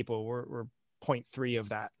billion people. We're 0.3 of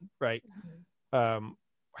that, right? Mm-hmm.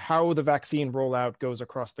 How the vaccine rollout goes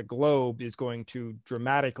across the globe is going to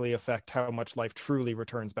dramatically affect how much life truly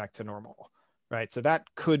returns back to normal, right? So that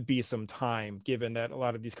could be some time, given that a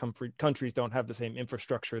lot of these countries don't have the same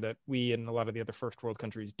infrastructure that we and a lot of the other first world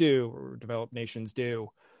countries do or developed nations do.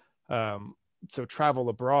 So travel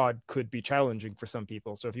abroad could be challenging for some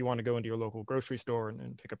people. So if you want to go into your local grocery store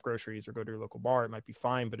and pick up groceries or go to your local bar, it might be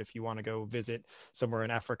fine. But if you want to go visit somewhere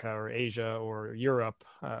in Africa or Asia or Europe,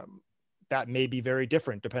 that may be very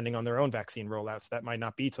different depending on their own vaccine rollouts. That might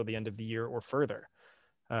not be till the end of the year or further.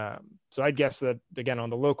 So I'd guess that, again, on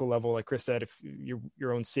the local level, like Chris said, if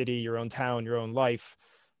your own city, your own town, your own life,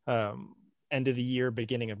 end of the year,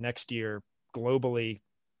 beginning of next year, globally,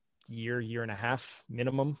 year and a half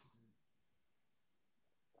minimum.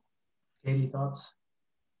 Katie, thoughts?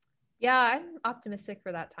 Yeah, I'm optimistic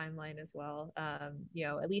for that timeline as well.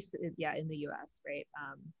 At least, in the US, right?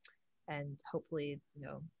 And hopefully,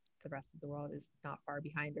 the rest of the world is not far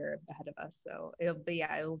behind or ahead of us. So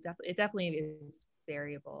it definitely is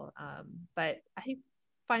variable. But I think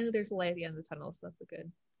finally there's a light at the end of the tunnel, so that's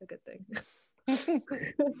a good thing.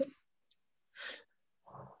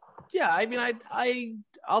 Yeah, I mean,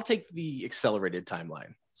 I'll take the accelerated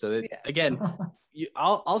timeline. So that, again,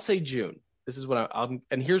 I'll say June. This is what I'm,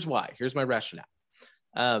 and here's why. Here's my rationale.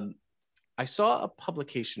 I saw a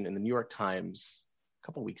publication in the New York Times a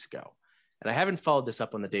couple weeks ago, and I haven't followed this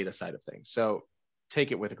up on the data side of things, so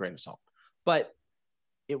take it with a grain of salt. But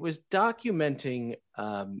it was documenting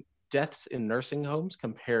deaths in nursing homes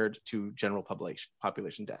compared to general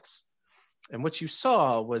population deaths. And what you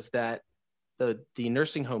saw was that the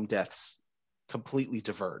nursing home deaths completely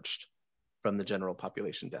diverged from the general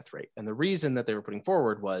population death rate. And the reason that they were putting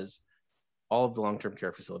forward was all of the long-term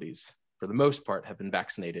care facilities, for the most part, have been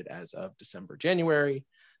vaccinated as of December, January.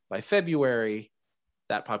 By February,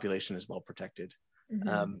 that population is well protected.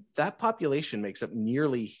 Mm-hmm. That population makes up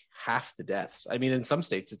nearly half the deaths. I mean, in some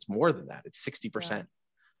states, it's more than that. It's 60%.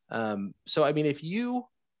 Yeah. So, I mean, if you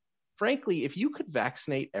could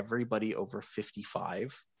vaccinate everybody over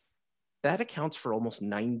 55, that accounts for almost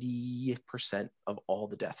 90% of all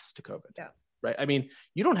the deaths to COVID. Yeah. Right? I mean,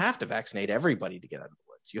 you don't have to vaccinate everybody to get out of the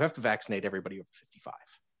woods. You have to vaccinate everybody over 55.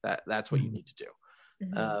 That's what you need to do.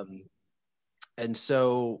 Mm-hmm. And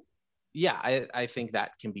so, yeah, I think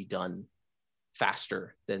that can be done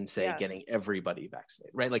faster than, say, getting everybody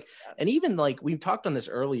vaccinated, right? Like, and even like we talked on this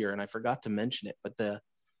earlier, and I forgot to mention it, but the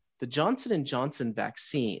Johnson & Johnson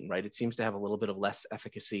vaccine, right? It seems to have a little bit of less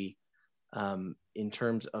efficacy in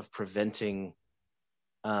terms of preventing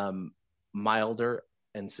milder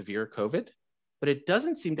and severe COVID, but it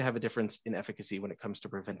doesn't seem to have a difference in efficacy when it comes to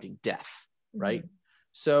preventing death, right? Mm-hmm.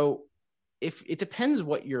 So if it depends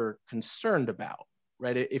what you're concerned about,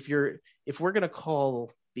 right? If we're going to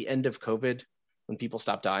call the end of COVID when people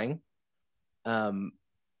stop dying,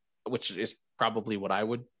 which is probably what I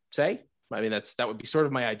would say. I mean, that would be sort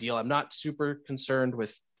of my ideal. I'm not super concerned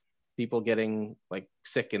with people getting like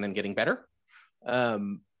sick and then getting better.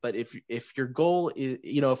 But if your goal is,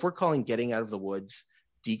 if we're calling getting out of the woods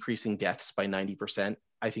decreasing deaths by 90%,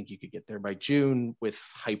 I think you could get there by June with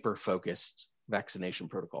hyper-focused vaccination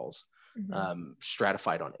protocols,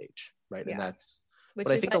 stratified on age, right? Yeah. And that's which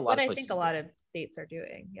is a lot of states are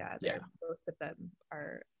doing. Yeah, most of them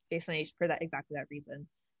are based on age for exactly that reason.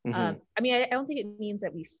 I mean, I don't think it means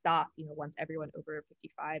that we stop, once everyone over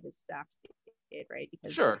 55 is vaccinated, right?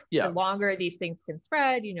 Because the longer these things can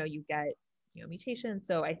spread, you get, mutations.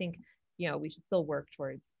 So I think, we should still work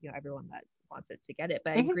towards, everyone that wants it to get it.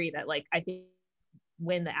 But I agree that, like, I think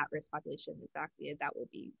when the at-risk population is vaccinated, that will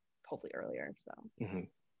be hopefully earlier. So,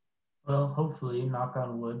 well, hopefully, knock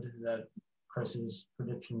on wood, that Chris's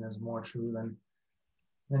prediction is more true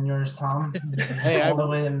than yours, Tom. Hey, all the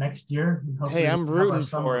way in next year. Hey, I'm rooting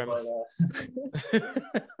for him.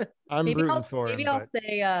 Maybe I'll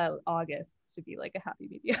say August to be like a happy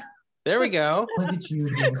medium. There we go. Look at you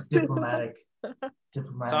being diplomatic.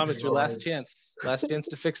 Tom, it's your last chance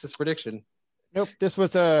to fix this prediction. Nope, this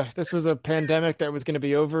was a pandemic that was going to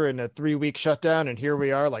be over in a 3-week shutdown, and here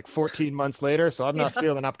we are, like 14 months later. So I'm not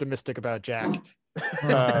feeling optimistic about Jack.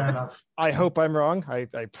 I hope I'm wrong.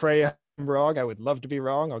 I pray I'm wrong. I would love to be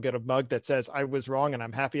wrong. I'll get a mug that says I was wrong and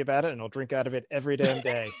I'm happy about it, and I'll drink out of it every damn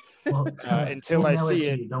day until I see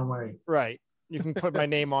it. Don't worry. Right. You can put my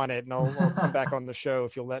name on it, and I'll come back on the show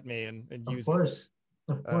if you'll let me and use it.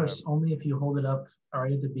 Of course. Only if you hold it up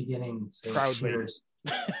right at the beginning. So proudly. Cheers.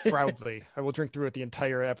 Proudly. I will drink through it the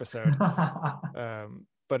entire episode.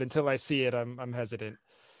 But until I see it, I'm hesitant.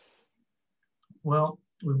 Well,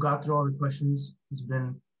 we've got through all the questions. It's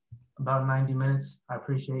been about 90 minutes. I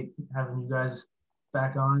appreciate having you guys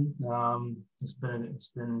back on. It's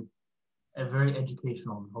been a very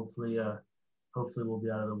educational. Hopefully we'll be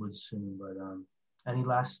out of the woods soon. But any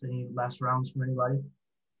last rounds from anybody?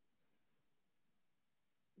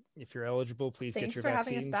 If you're eligible, please get your vaccines. Thanks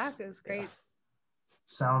for having us back. It was great.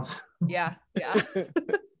 Sounds. Yeah.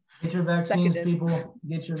 Get your vaccines, people.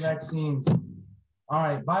 Get your vaccines. All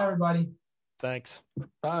right. Bye, everybody. Thanks.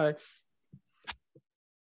 Bye.